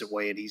the opposite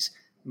way, and he's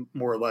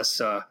more or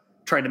less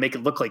trying to make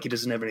it look like he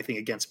doesn't have anything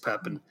against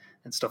Pep and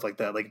stuff like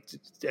that. Like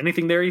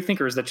anything there you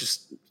think, or is that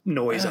just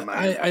noise on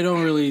my end? I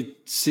don't really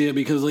see it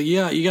because like,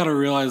 yeah, you got to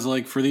realize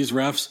like for these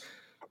refs,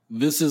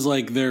 this is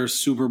like their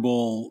Super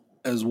Bowl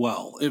as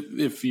well,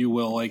 if you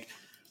will. Like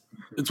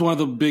it's one of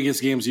the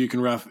biggest games you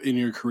can ref in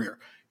your career.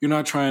 You're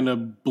not trying to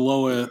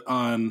blow it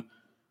on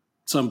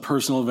some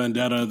personal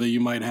vendetta that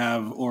you might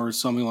have or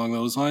something along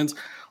those lines.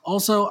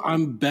 Also,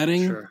 I'm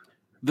betting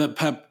that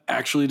Pep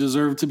actually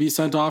deserved to be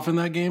sent off in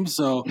that game.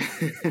 So,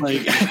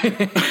 like,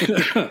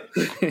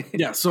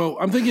 yeah. So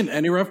I'm thinking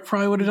any ref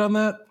probably would have done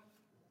that.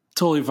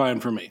 Totally fine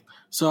for me.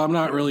 So I'm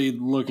not really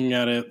looking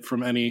at it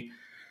from any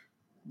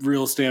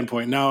real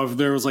standpoint. Now, if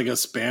there was like a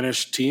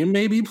Spanish team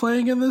maybe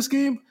playing in this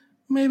game,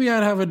 maybe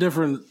I'd have a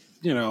different,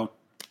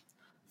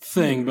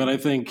 thing. But I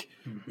think,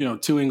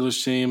 two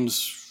English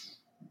teams,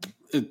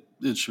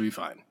 it should be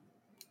fine.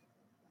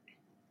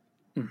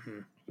 Mm-hmm.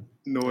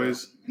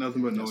 Noise,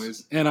 nothing but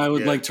noise. And I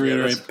would like to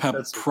reiterate, Pep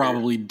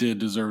probably did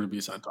deserve to be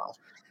sent off.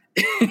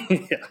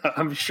 Yeah,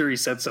 I'm sure he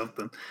said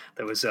something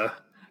that was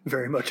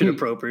very much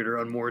inappropriate or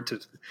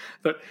unwarranted.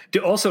 But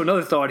also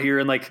another thought here,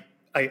 and like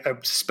I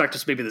suspect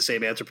it's maybe the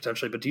same answer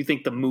potentially, but do you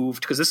think the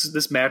move, because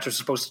this match was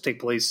supposed to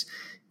take place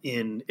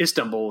in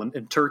Istanbul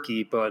in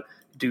Turkey, but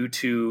due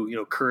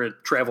to current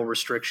travel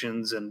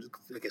restrictions and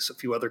I guess a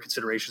few other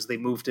considerations, they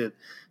moved it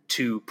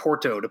to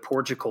Porto, to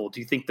Portugal.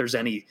 Do you think there's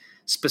any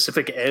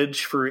specific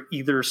edge for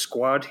either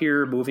squad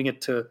here moving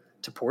it to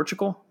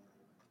Portugal?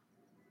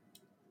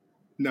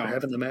 No, or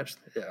having the match.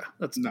 Yeah,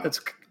 that's not at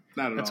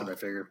all. That's what I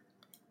figured.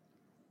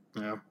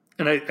 Yeah,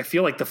 and I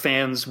feel like the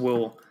fans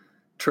will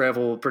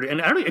travel pretty.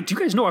 And do you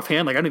guys know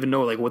offhand? Like I don't even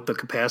know like what the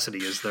capacity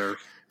is there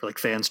for like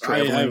fans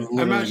traveling.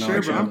 I'm not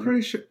sure, but I'm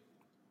pretty sure.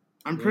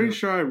 I'm pretty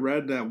sure I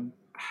read that.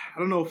 I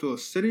don't know if it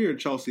was City or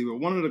Chelsea, but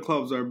one of the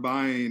clubs are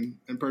buying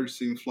and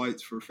purchasing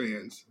flights for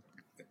fans.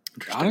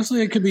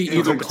 Honestly, it could be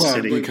either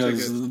club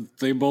because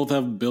they both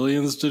have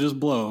billions to just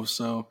blow.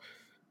 So,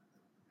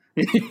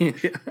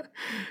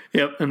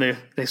 yep, and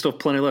they still have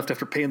plenty left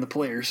after paying the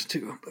players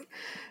too.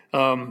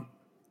 But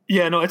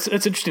it's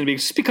interesting to me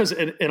just because,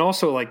 and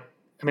also like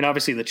I mean,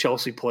 obviously the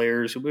Chelsea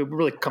players. It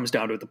really comes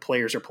down to it. The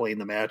players are playing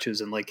the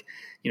matches, and like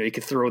you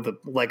could throw the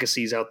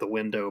legacies out the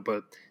window,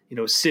 but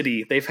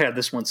City, they've had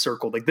this one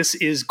circled. Like this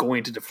is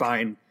going to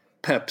define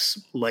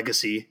Pep's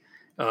legacy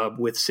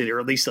with City, or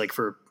at least like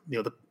for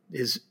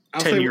his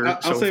tenure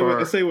so far.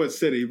 I'll say what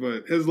City,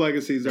 but his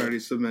legacy is already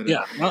submitted.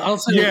 Yeah, I'll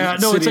say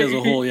City as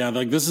a whole. Yeah,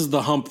 like this is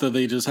the hump that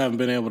they just haven't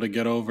been able to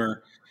get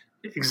over.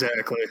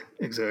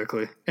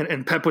 Exactly.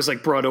 And Pep was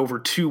like brought over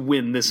to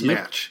win this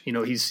match. You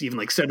know, he's even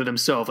like said it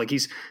himself. Like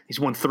he's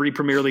won 3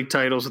 Premier League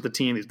titles with the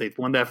team. They've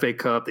won the FA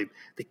Cup. I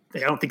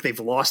don't think they've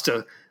lost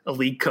a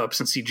League Cup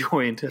since he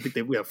joined. I think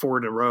we have 4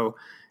 in a row.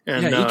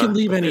 And he can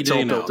leave any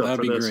day now.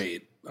 That'd be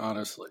great,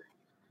 honestly.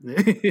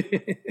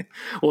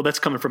 Well, that's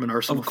coming from an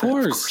Arsenal fan, of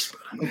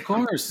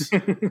course.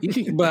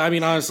 But I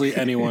mean, honestly,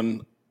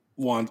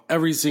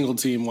 every single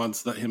team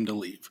wants him to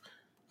leave,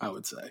 I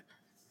would say.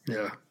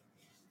 Yeah.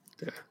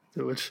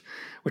 Which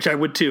I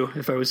would too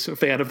if I was a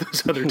fan of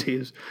those other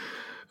teams.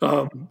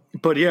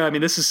 But yeah, I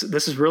mean, this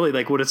is really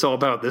like what it's all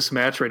about, this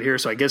match right here.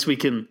 So I guess we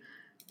can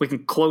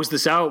close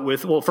this out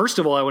with, well, first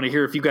of all, I want to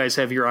hear if you guys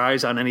have your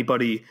eyes on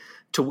anybody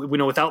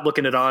without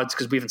looking at odds,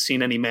 because we haven't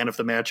seen any man of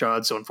the match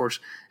odds. So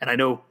unfortunately, and I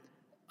know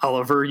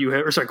Oliver,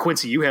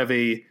 Quincy, you have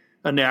a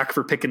knack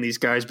for picking these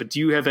guys, but do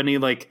you have any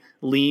like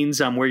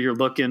leans on where you're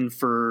looking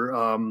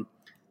for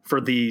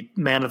the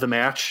man of the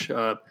match?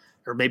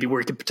 Or maybe where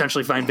you could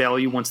potentially find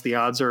value once the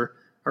odds are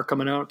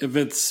coming out? If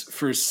it's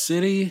for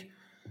City,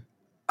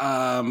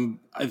 I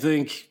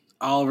think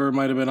Oliver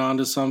might have been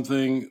onto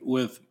something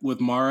with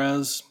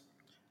Mahrez.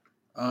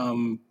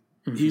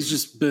 He's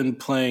just been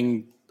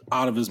playing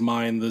out of his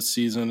mind this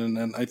season,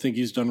 and I think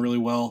he's done really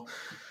well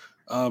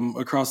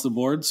across the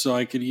board. So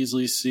I could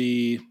easily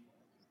see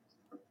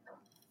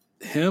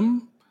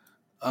him.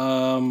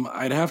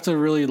 I'd have to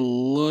really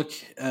look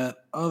at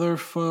other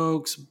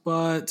folks,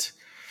 but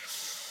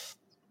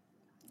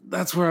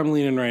that's where I'm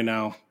leaning right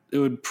now. It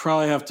would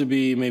probably have to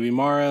be maybe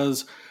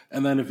Mahrez.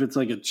 And then if it's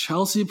like a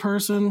Chelsea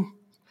person,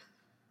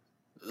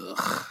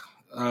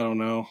 I don't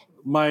know.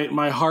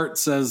 My heart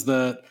says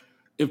that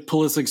if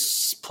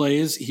Pulisic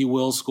plays, he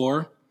will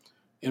score,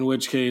 in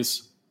which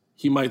case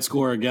he might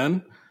score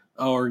again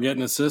or get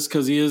an assist,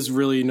 because he is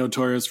really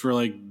notorious for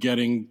like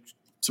getting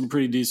some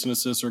pretty decent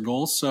assists or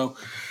goals. So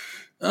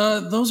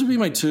those would be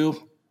my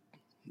 2.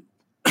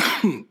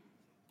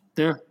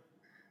 Yeah.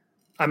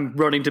 I'm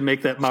running to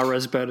make that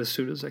Mahrez bet as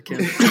soon as I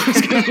can.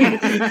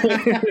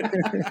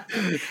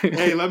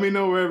 Hey, let me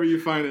know wherever you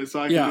find it. So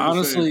I can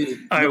honestly,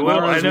 I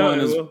will. I know.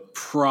 Is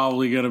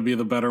probably going to be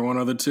the better one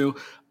of the 2.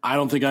 I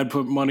don't think I'd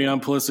put money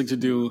on Pulisic to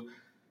do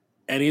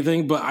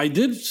anything, but I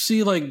did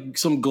see like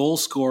some goal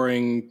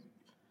scoring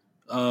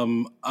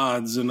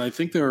odds, and I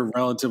think they're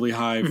relatively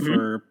high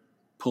for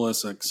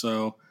Pulisic.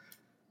 So,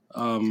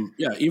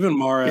 even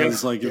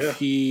Mahrez, if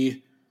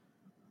he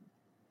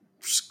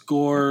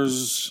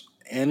scores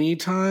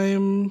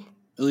anytime,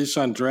 at least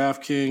on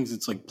DraftKings,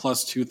 it's like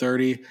plus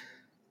 230.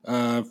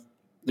 If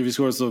he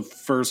scores the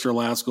first or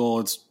last goal,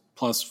 it's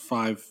plus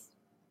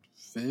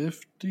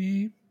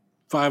 550,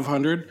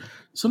 500.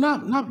 So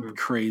not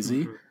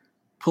crazy.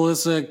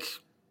 Pulisic,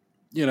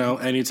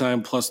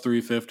 anytime plus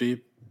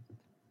 350.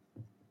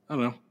 I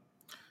don't know.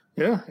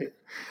 Yeah.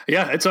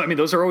 I mean,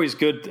 those are always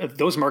good.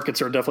 Those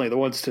markets are definitely the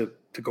ones to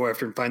go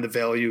after and find the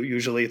value.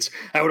 Usually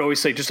I would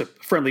always say, just a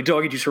friendly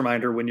Doggy Juice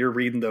reminder when you're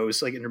reading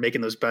those, like, and you're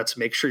making those bets,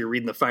 make sure you're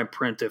reading the fine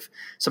print.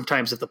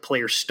 Sometimes if the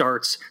player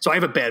starts, so I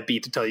have a bad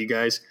beat to tell you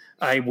guys.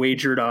 I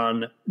wagered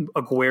on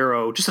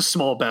Aguero, just a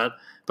small bet,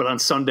 but on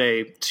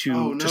Sunday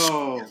you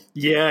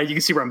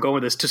can see where I'm going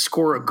with this, to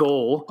score a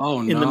goal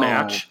in the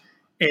match.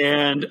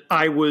 And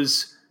I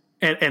was,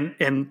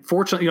 and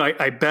fortunately,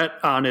 I bet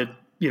on it,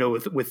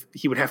 with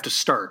he would have to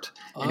start,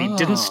 and he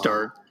didn't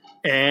start.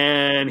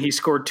 And he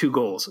scored 2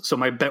 goals. So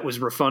my bet was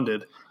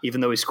refunded,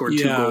 even though he scored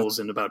 2 goals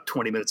in about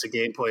 20 minutes of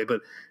gameplay.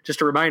 But just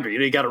a reminder,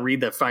 you got to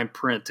read that fine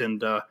print.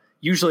 And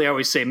usually I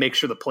always say make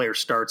sure the player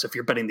starts if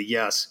you're betting the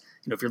yes.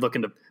 If you're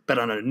looking to bet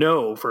on a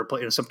no for a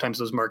player, sometimes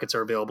those markets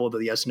are available, the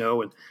yes,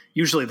 no. And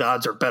usually the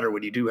odds are better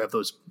when you do have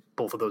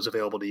both of those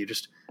available to you,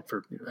 just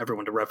for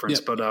everyone to reference.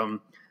 Yep.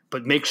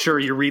 But make sure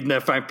you're reading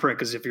that fine print,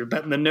 because if you're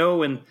betting the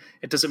no, and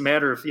it doesn't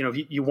matter if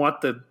you want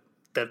that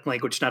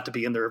language not to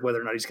be in there, whether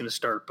or not he's going to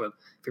start. But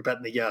if you're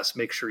betting the yes,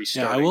 make sure he's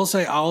starting. Yeah, I will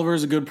say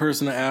Oliver's a good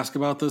person to ask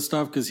about this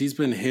stuff, because he's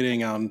been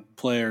hitting on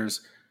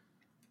players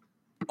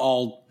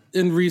all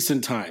in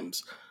recent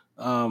times.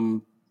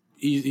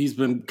 He's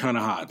been kind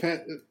of hot.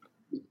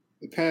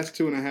 The past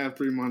 2.5,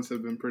 3 months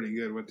have been pretty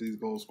good with these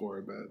goal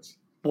scorer bets.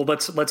 Well,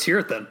 let's hear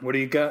it then. What do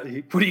you got?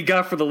 What do you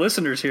got for the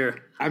listeners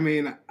here? I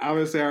mean,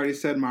 obviously I already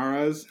said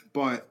Mahrez,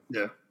 but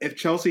if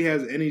Chelsea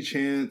has any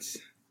chance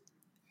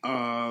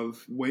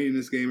of winning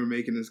this game or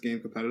making this game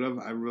competitive,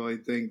 I really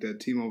think that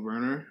Timo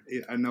Werner,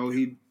 I know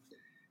he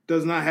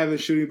does not have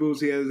his shooting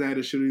boots. He hasn't had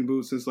his shooting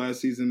boots since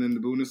last season in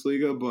the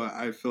Bundesliga, but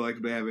I feel like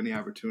if they have any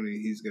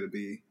opportunity, he's going to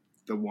be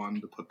the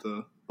one to put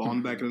the ball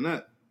in the back of the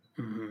net.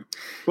 Mm-hmm.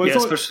 But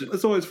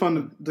it's always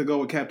fun to go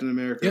with Captain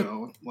America,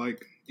 though.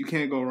 Like, you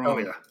can't go wrong. Oh,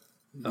 yeah.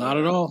 Not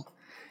at all.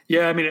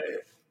 Yeah, I mean,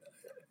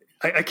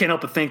 I can't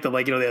help but think that,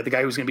 the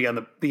guy who's going to be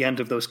on the end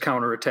of those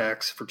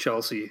counterattacks for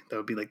Chelsea, that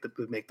would be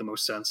would make the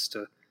most sense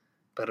to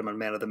bet him on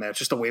man of the match,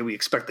 just the way we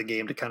expect the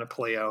game to kind of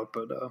play out.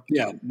 But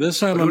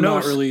this time I'm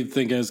not really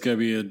thinking it's going to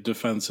be a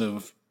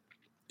defensive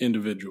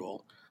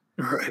individual.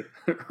 Right.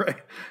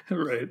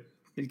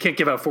 You can't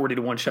give out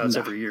 40-1 shots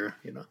every year,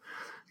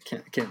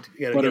 Can't.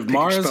 But if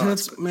Mahrez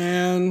hits,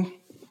 man,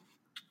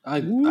 I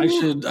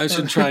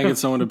should try and get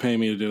someone to pay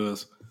me to do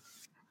this.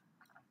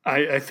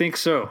 I think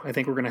so. I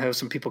think we're going to have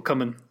some people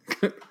coming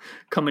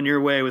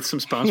your way with some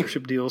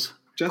sponsorship deals.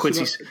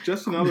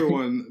 Just another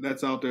one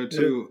that's out there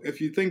too.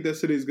 If you think that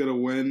City's going to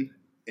win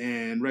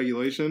in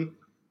regulation,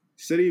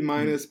 City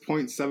minus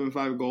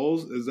 0.75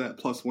 goals is at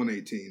plus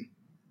 118.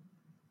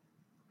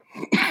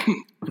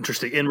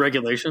 Interesting. In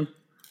regulation?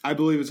 I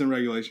believe it's in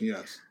regulation,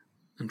 yes.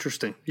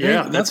 Interesting.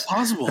 Yeah, that's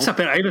possible. That's not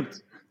bad.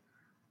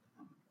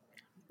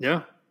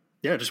 Yeah,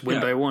 just win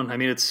by one. I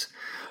mean, it's.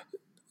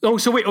 Oh,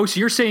 so wait. Oh, so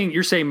you're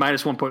saying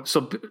minus 1 point.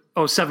 So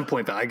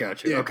 7.5. I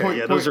got you. Yeah,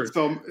 okay. Those are.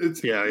 So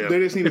yeah. They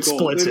just need a goal.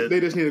 Splits they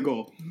just need a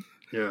goal.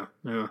 Yeah.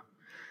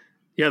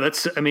 Yeah,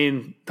 that's. I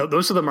mean,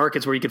 those are the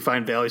markets where you can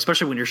find value,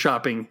 especially when you're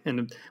shopping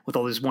and with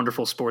all these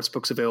wonderful sports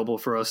books available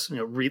for us.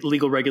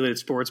 Legal regulated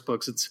sports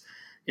books.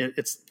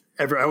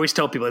 I always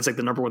tell people it's like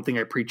the number one thing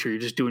I preach here.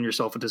 You're just doing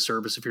yourself a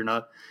disservice if you're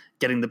not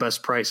getting the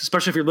best price,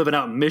 especially if you're living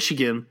out in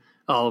Michigan,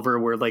 Oliver,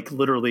 where like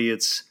literally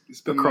it's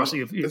been across.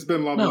 It's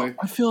been lovely. No,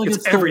 I feel like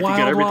it's the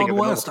wild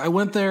west. I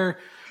went there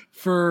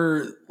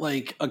for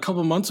like a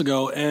couple months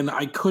ago, and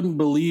I couldn't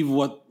believe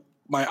what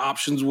my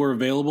options were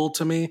available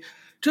to me.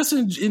 Just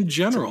in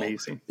general,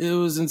 it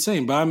was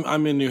insane. But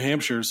I'm in New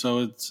Hampshire, so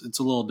it's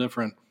a little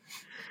different.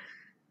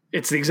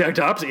 It's the exact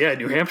opposite. Yeah,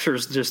 New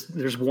Hampshire's just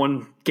there's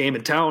one game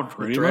in town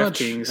for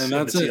DraftKings, and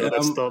that's it.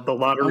 That's the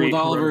lottery. I'm with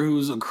Oliver,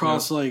 who's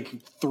across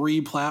like 3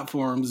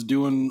 platforms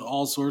doing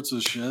all sorts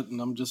of shit, and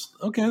I'm just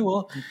okay.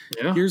 Well,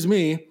 here's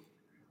me.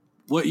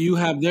 What you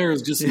have there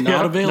is just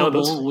not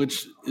available,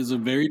 which is a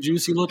very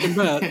juicy looking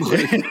bet.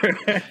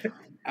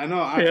 I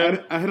know.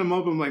 I hit him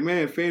up. I'm like,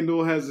 man,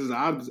 FanDuel has his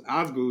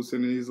odds boost,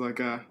 and he's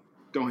like,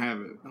 don't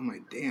have it. I'm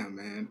like, damn,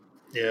 man.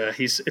 Yeah,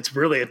 it's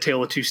really a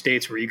tale of two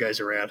states where you guys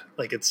are at.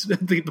 Like it's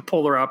the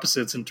polar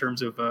opposites in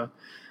terms of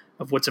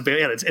what's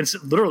available. Yeah,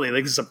 it's literally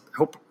like this. I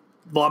hope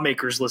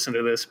lawmakers listen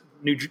to this.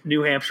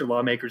 New Hampshire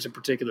lawmakers in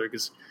particular,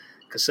 because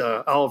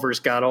Oliver's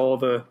got all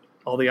the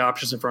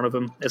options in front of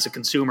him as a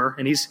consumer,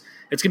 and it's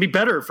gonna be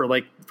better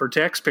for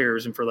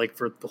taxpayers and for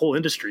the whole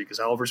industry because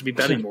Oliver's gonna be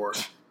betting more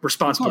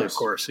responsibly, of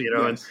course.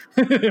 Yes.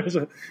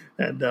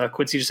 And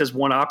Quincy just has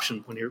one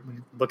option when you're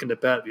looking to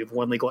bet. You have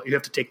one legal. You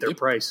have to take their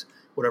price,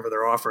 whatever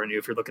they're offering you,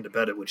 if you're looking to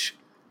bet it, which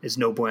is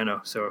no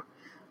bueno. So,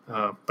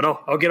 but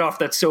I'll get off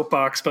that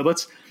soapbox. But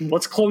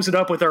let's close it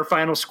up with our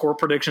final score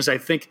predictions. I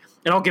think,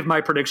 and I'll give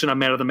my prediction on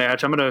man of the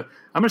match. I'm gonna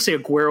say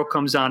Aguero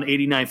comes on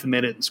 89th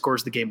minute and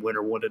scores the game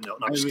winner 1-0. No,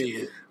 I'm just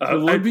kidding.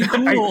 It would be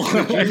cool.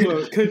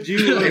 Could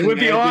you? It would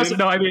be awesome.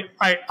 No, I mean,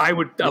 I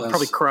would. I'll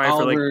probably cry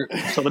Oliver,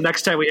 so the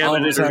next time we have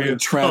an interview, having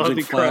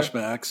tragic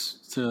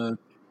flashbacks to.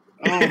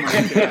 Oh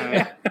my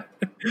god.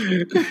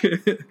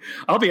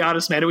 I'll be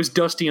honest, man. It was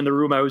dusty in the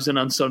room I was in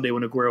on Sunday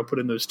when Aguero put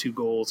in those 2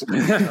 goals.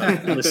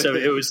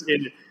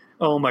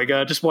 Oh my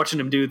god, just watching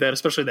him do that,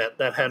 especially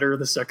that header,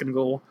 the second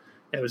goal.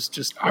 It was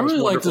just. I really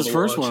liked his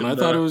first one. I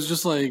thought it was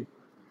just like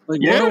what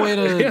a way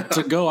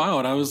to go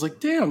out. I was like,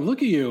 damn, look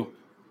at you.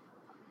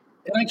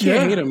 And I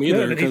can't hate him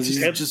either because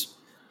he's just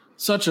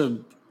such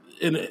an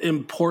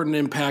important,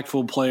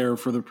 impactful player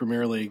for the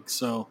Premier League.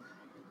 So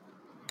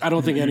I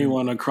don't think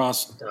anyone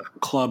across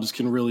clubs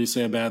can really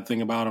say a bad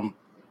thing about him.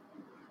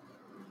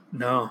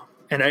 No,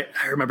 and I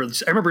remember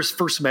this. I remember his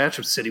first match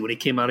with City when he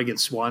came out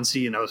against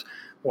Swansea, and I was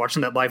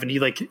watching that live, and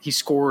he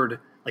scored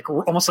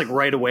almost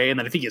right away, and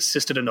then I think he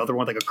assisted another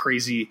one, like a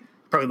crazy.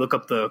 Probably look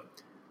up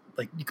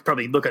you could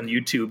probably look on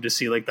YouTube to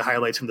see the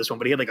highlights from this one,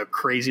 but he had a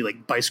crazy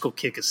bicycle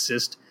kick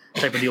assist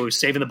type of deal. He was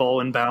saving the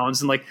ball in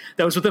bounds, and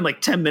that was within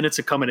 10 minutes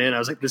of coming in. I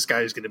was like, this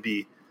guy is going to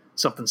be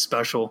something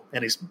special,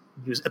 and he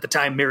was at the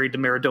time married to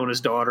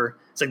Maradona's daughter.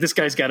 It's like this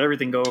guy's got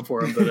everything going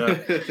for him, but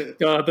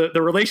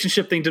the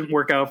relationship thing didn't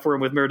work out for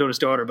him with Maradona's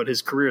daughter, but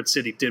his career at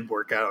City did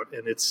work out,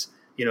 and it's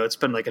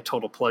been a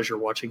total pleasure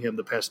watching him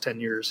the past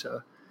 10 years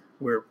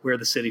wear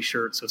the City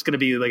shirt. So it's going to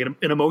be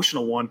an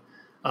emotional one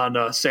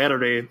on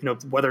Saturday.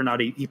 Whether or not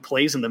he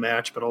plays in the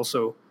match, but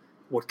also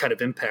what kind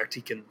of impact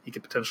he can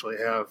potentially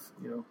have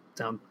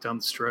down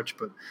the stretch.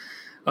 But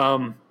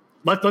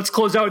let's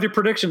close out with your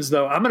predictions,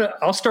 though.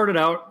 I'll start it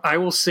out. I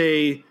will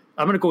say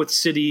I'm gonna go with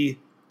City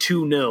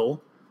 2-0.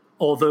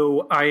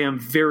 Although I am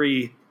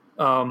very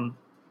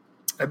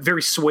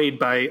swayed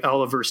by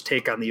Oliver's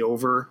take on the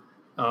over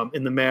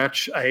in the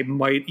match. I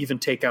might even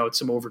take out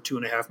some over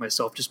 2.5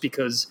 myself, just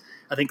because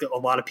I think a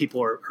lot of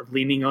people are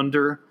leaning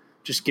under,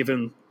 just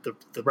given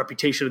the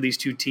reputation of these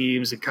two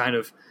teams and kind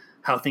of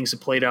how things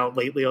have played out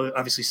lately.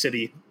 Obviously,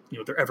 City,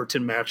 their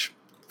Everton match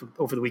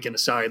over the weekend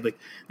aside,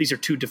 these are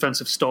two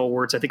defensive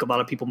stalwarts. I think a lot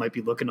of people might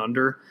be looking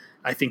under.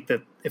 I think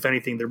that if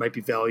anything, there might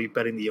be value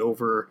betting the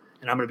over,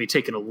 and I'm going to be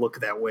taking a look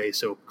that way.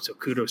 So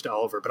kudos to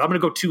Oliver. But I'm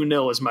going to go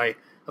 2-0 as my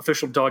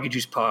official Doggy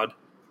Juice pod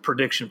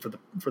prediction for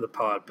the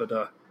pod.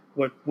 But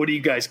what do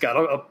you guys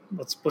got?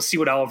 Let's see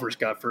what Oliver's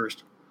got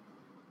first.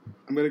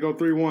 I'm going to go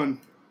 3-1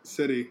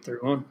 City.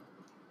 3-1.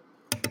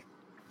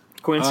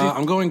 Quincy?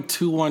 I'm going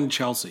 2-1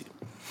 Chelsea.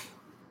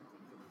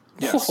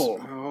 Yes.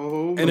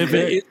 Oh, and if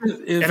it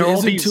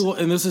isn't too,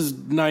 and this is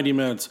 90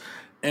 minutes,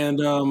 and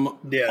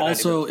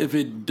also if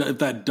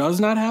that does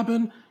not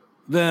happen,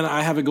 then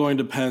I have it going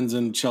to Pens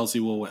and Chelsea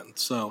will win.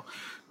 So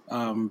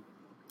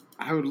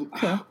I would.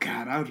 Oh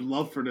God, I would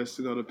love for this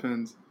to go to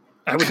Pens.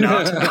 I would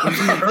not.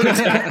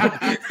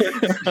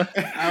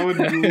 I would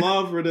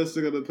love for this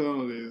to go to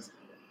penalties.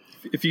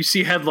 If you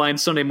see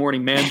headlines Sunday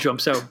morning, man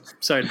jumps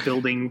outside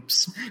building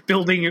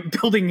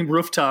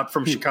rooftop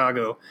from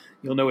Chicago,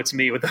 you'll know it's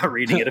me without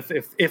reading it.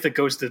 If it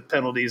goes to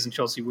penalties and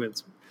Chelsea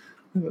wins,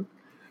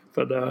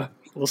 but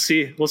we'll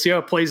see how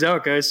it plays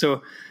out, guys.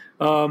 So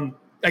I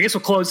guess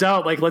we'll close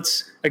out.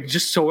 Let's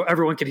just so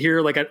everyone can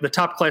hear the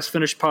top class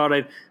finish pod.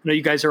 I know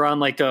you guys are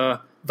on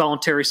a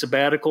voluntary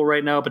sabbatical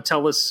right now, but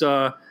tell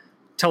the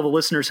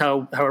listeners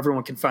how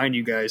everyone can find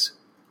you guys.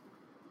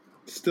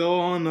 Still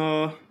on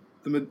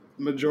the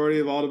majority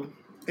of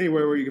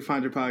anywhere where you can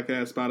find your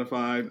podcast,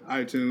 Spotify,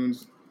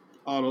 iTunes,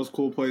 all those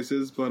cool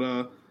places.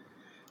 But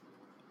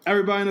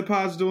everybody in the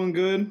pod's doing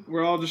good.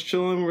 We're all just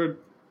chilling. We're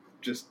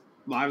just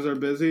lives are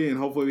busy, and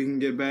hopefully we can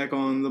get back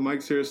on the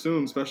mics here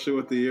soon, especially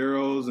with the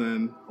Euros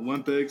and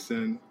Olympics.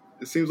 And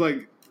it seems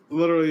like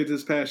literally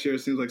this past year, it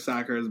seems like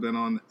soccer has been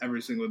on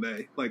every single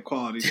day, like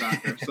quality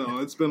soccer. So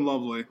it's been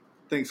lovely.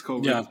 Thanks,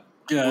 COVID. Yeah.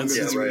 Yeah,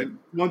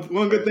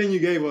 one good thing you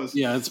gave us.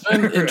 Yeah, it's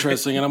been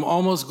interesting, and I'm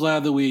almost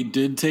glad that we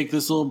did take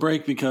this little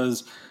break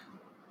because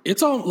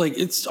it's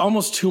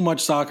almost too much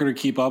soccer to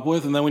keep up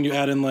with, and then when you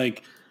add in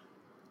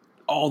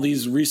all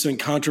these recent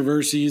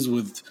controversies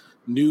with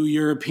new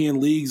European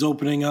leagues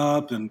opening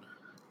up, and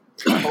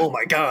oh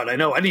my God, I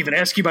know I didn't even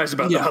ask you guys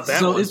about that.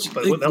 So one,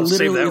 but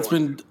literally, it's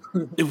been.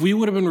 If we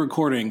would have been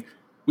recording,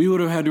 we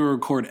would have had to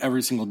record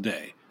every single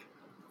day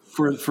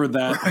for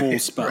that whole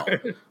spell.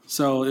 Right.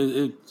 So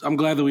I'm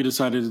glad that we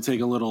decided to take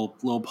a little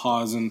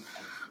pause and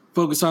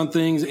focus on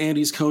things.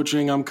 Andy's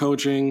coaching, I'm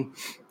coaching.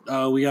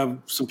 We have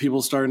some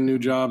people starting new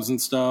jobs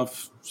and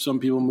stuff, some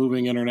people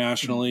moving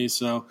internationally.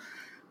 So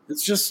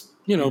it's just,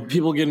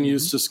 people getting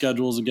used to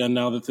schedules again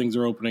now that things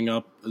are opening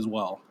up as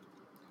well.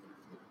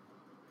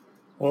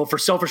 Well, for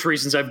selfish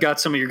reasons, I've got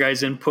some of your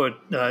guys' input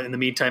in the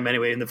meantime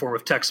anyway, in the form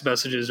of text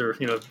messages or,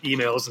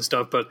 emails and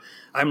stuff. But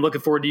I'm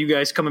looking forward to you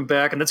guys coming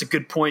back. And that's a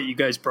good point you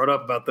guys brought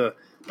up about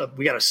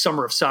we got a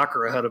summer of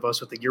soccer ahead of us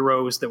with the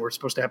Euros that were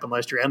supposed to happen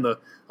last year and the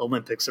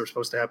Olympics that were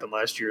supposed to happen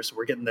last year. So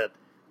we're getting that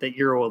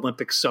Euro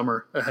Olympic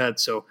summer ahead.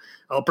 So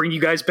I'll bring you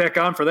guys back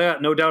on for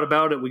that. No doubt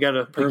about it. We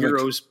got the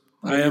Euros.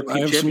 I have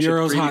some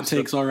Euros hot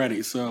takes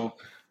already, so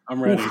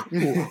I'm ready.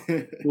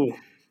 Ooh.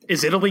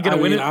 Is Italy going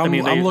to win it?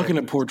 I'm looking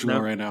at Portugal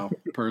right now,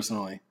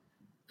 personally.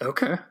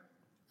 Okay.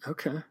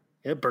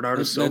 Yeah,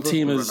 Bernardo Silva. That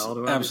team is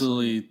Ronaldo,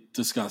 absolutely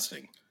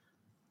disgusting.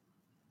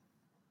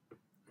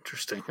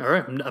 Interesting. All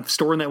right, I'm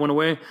storing that one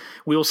away.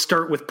 We'll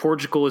start with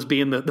Portugal as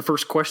being the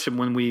first question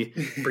when we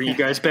bring you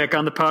guys back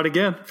on the pod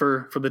again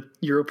for the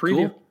Euro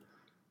preview.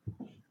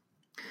 Cool.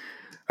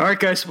 All right,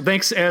 guys. Well,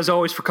 thanks as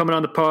always for coming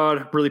on the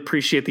pod. Really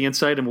appreciate the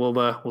insight, and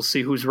we'll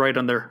see who's right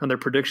on their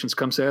predictions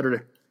come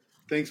Saturday.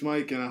 Thanks,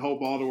 Mike, and I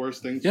hope all the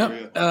worst things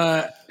for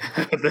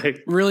you.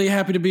 Really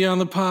happy to be on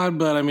the pod,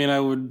 but I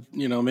would,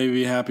 maybe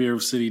be happier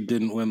if City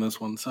didn't win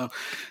this one. So,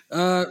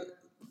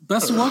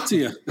 best of luck to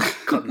you.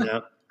 Cutting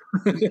out.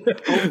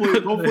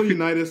 Hopefully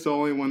United's the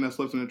only one that's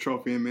lifting a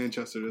trophy in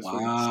Manchester this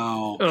week.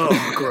 Wow.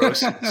 Oh,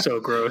 gross.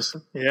 So gross.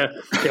 Yeah.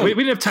 We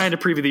didn't have time to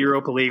preview the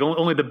Europa League.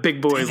 Only the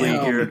big boy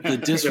league here. The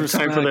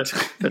disrespect.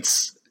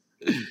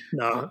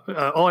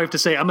 All I have to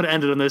say, I'm going to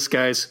end it on this,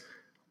 guys.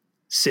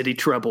 City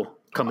treble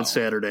coming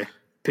Saturday.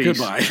 Peace.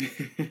 Goodbye.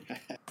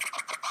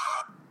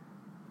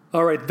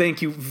 All right.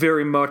 Thank you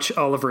very much,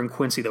 Oliver and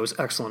Quincy. That was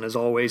excellent as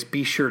always.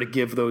 Be sure to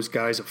give those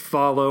guys a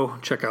follow.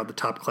 Check out the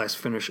Top Class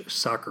Finish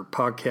Soccer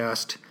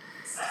podcast.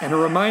 And a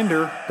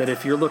reminder that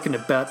if you're looking to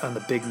bet on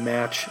the big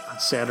match on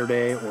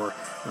Saturday or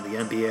on the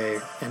NBA,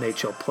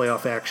 NHL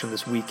playoff action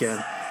this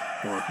weekend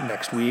or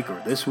next week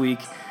or this week,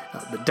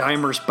 the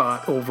Dimers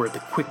bot over at the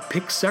Quick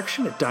Picks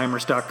section at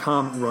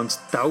dimers.com runs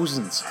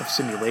thousands of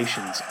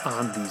simulations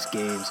on these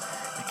games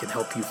that can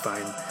help you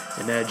find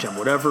an edge on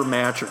whatever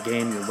match or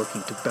game you're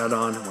looking to bet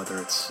on, whether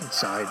it's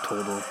inside,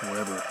 total,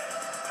 whatever.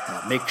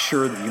 Make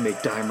sure that you make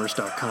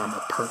dimers.com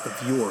a part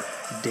of your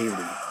daily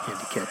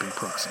handicapping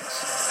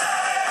process.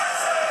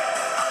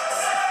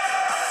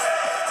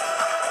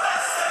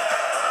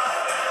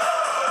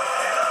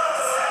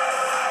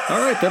 All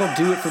right, that'll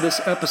do it for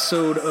this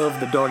episode of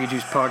the Doggy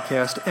Juice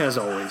podcast. As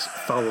always,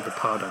 follow the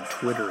pod on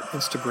Twitter and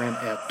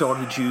Instagram at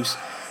DoggyJuice.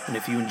 And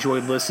if you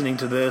enjoyed listening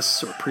to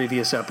this or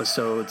previous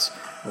episodes,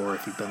 or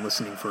if you've been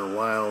listening for a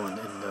while and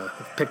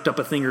have picked up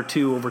a thing or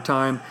two over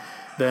time,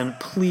 then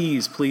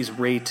please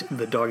rate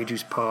the Doggy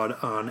Juice pod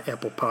on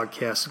Apple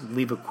Podcasts.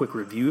 Leave a quick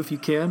review if you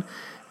can.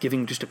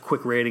 Giving just a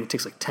quick rating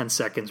takes like 10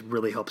 seconds,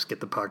 really helps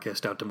get the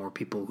podcast out to more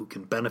people who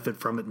can benefit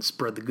from it and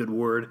spread the good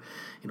word,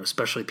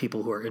 especially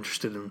people who are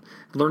interested in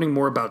learning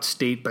more about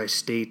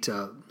state-by-state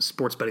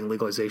sports betting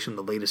legalization,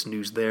 the latest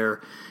news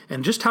there,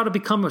 and just how to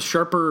become a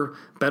sharper,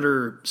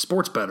 better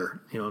sports bettor,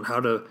 and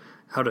how to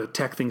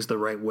attack things the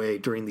right way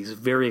during these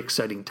very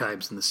exciting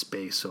times in the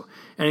space. So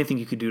anything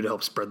you can do to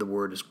help spread the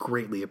word is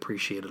greatly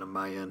appreciated on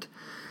my end.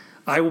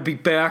 I will be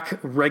back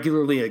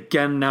regularly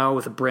again now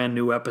with a brand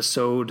new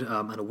episode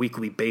on a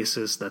weekly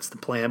basis. That's the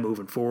plan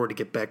moving forward, to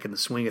get back in the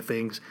swing of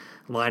things,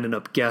 lining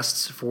up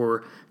guests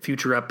for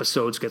future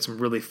episodes. Got some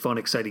really fun,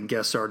 exciting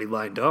guests already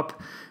lined up.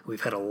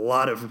 We've had a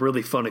lot of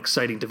really fun,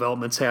 exciting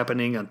developments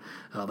happening. And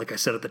like I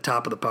said at the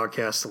top of the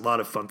podcast, a lot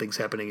of fun things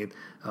happening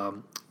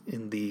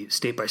in the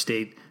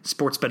state-by-state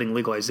sports betting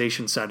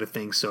legalization side of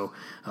things. So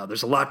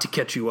there's a lot to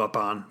catch you up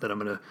on that I'm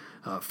going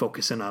to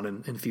focus in on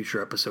in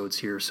future episodes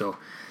here. So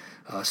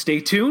stay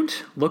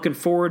tuned. Looking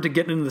forward to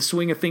getting into the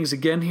swing of things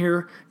again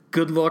here.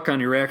 Good luck on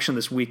your action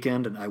this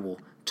weekend, and I will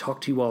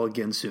talk to you all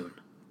again soon.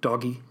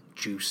 Doggy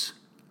Juice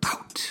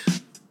out.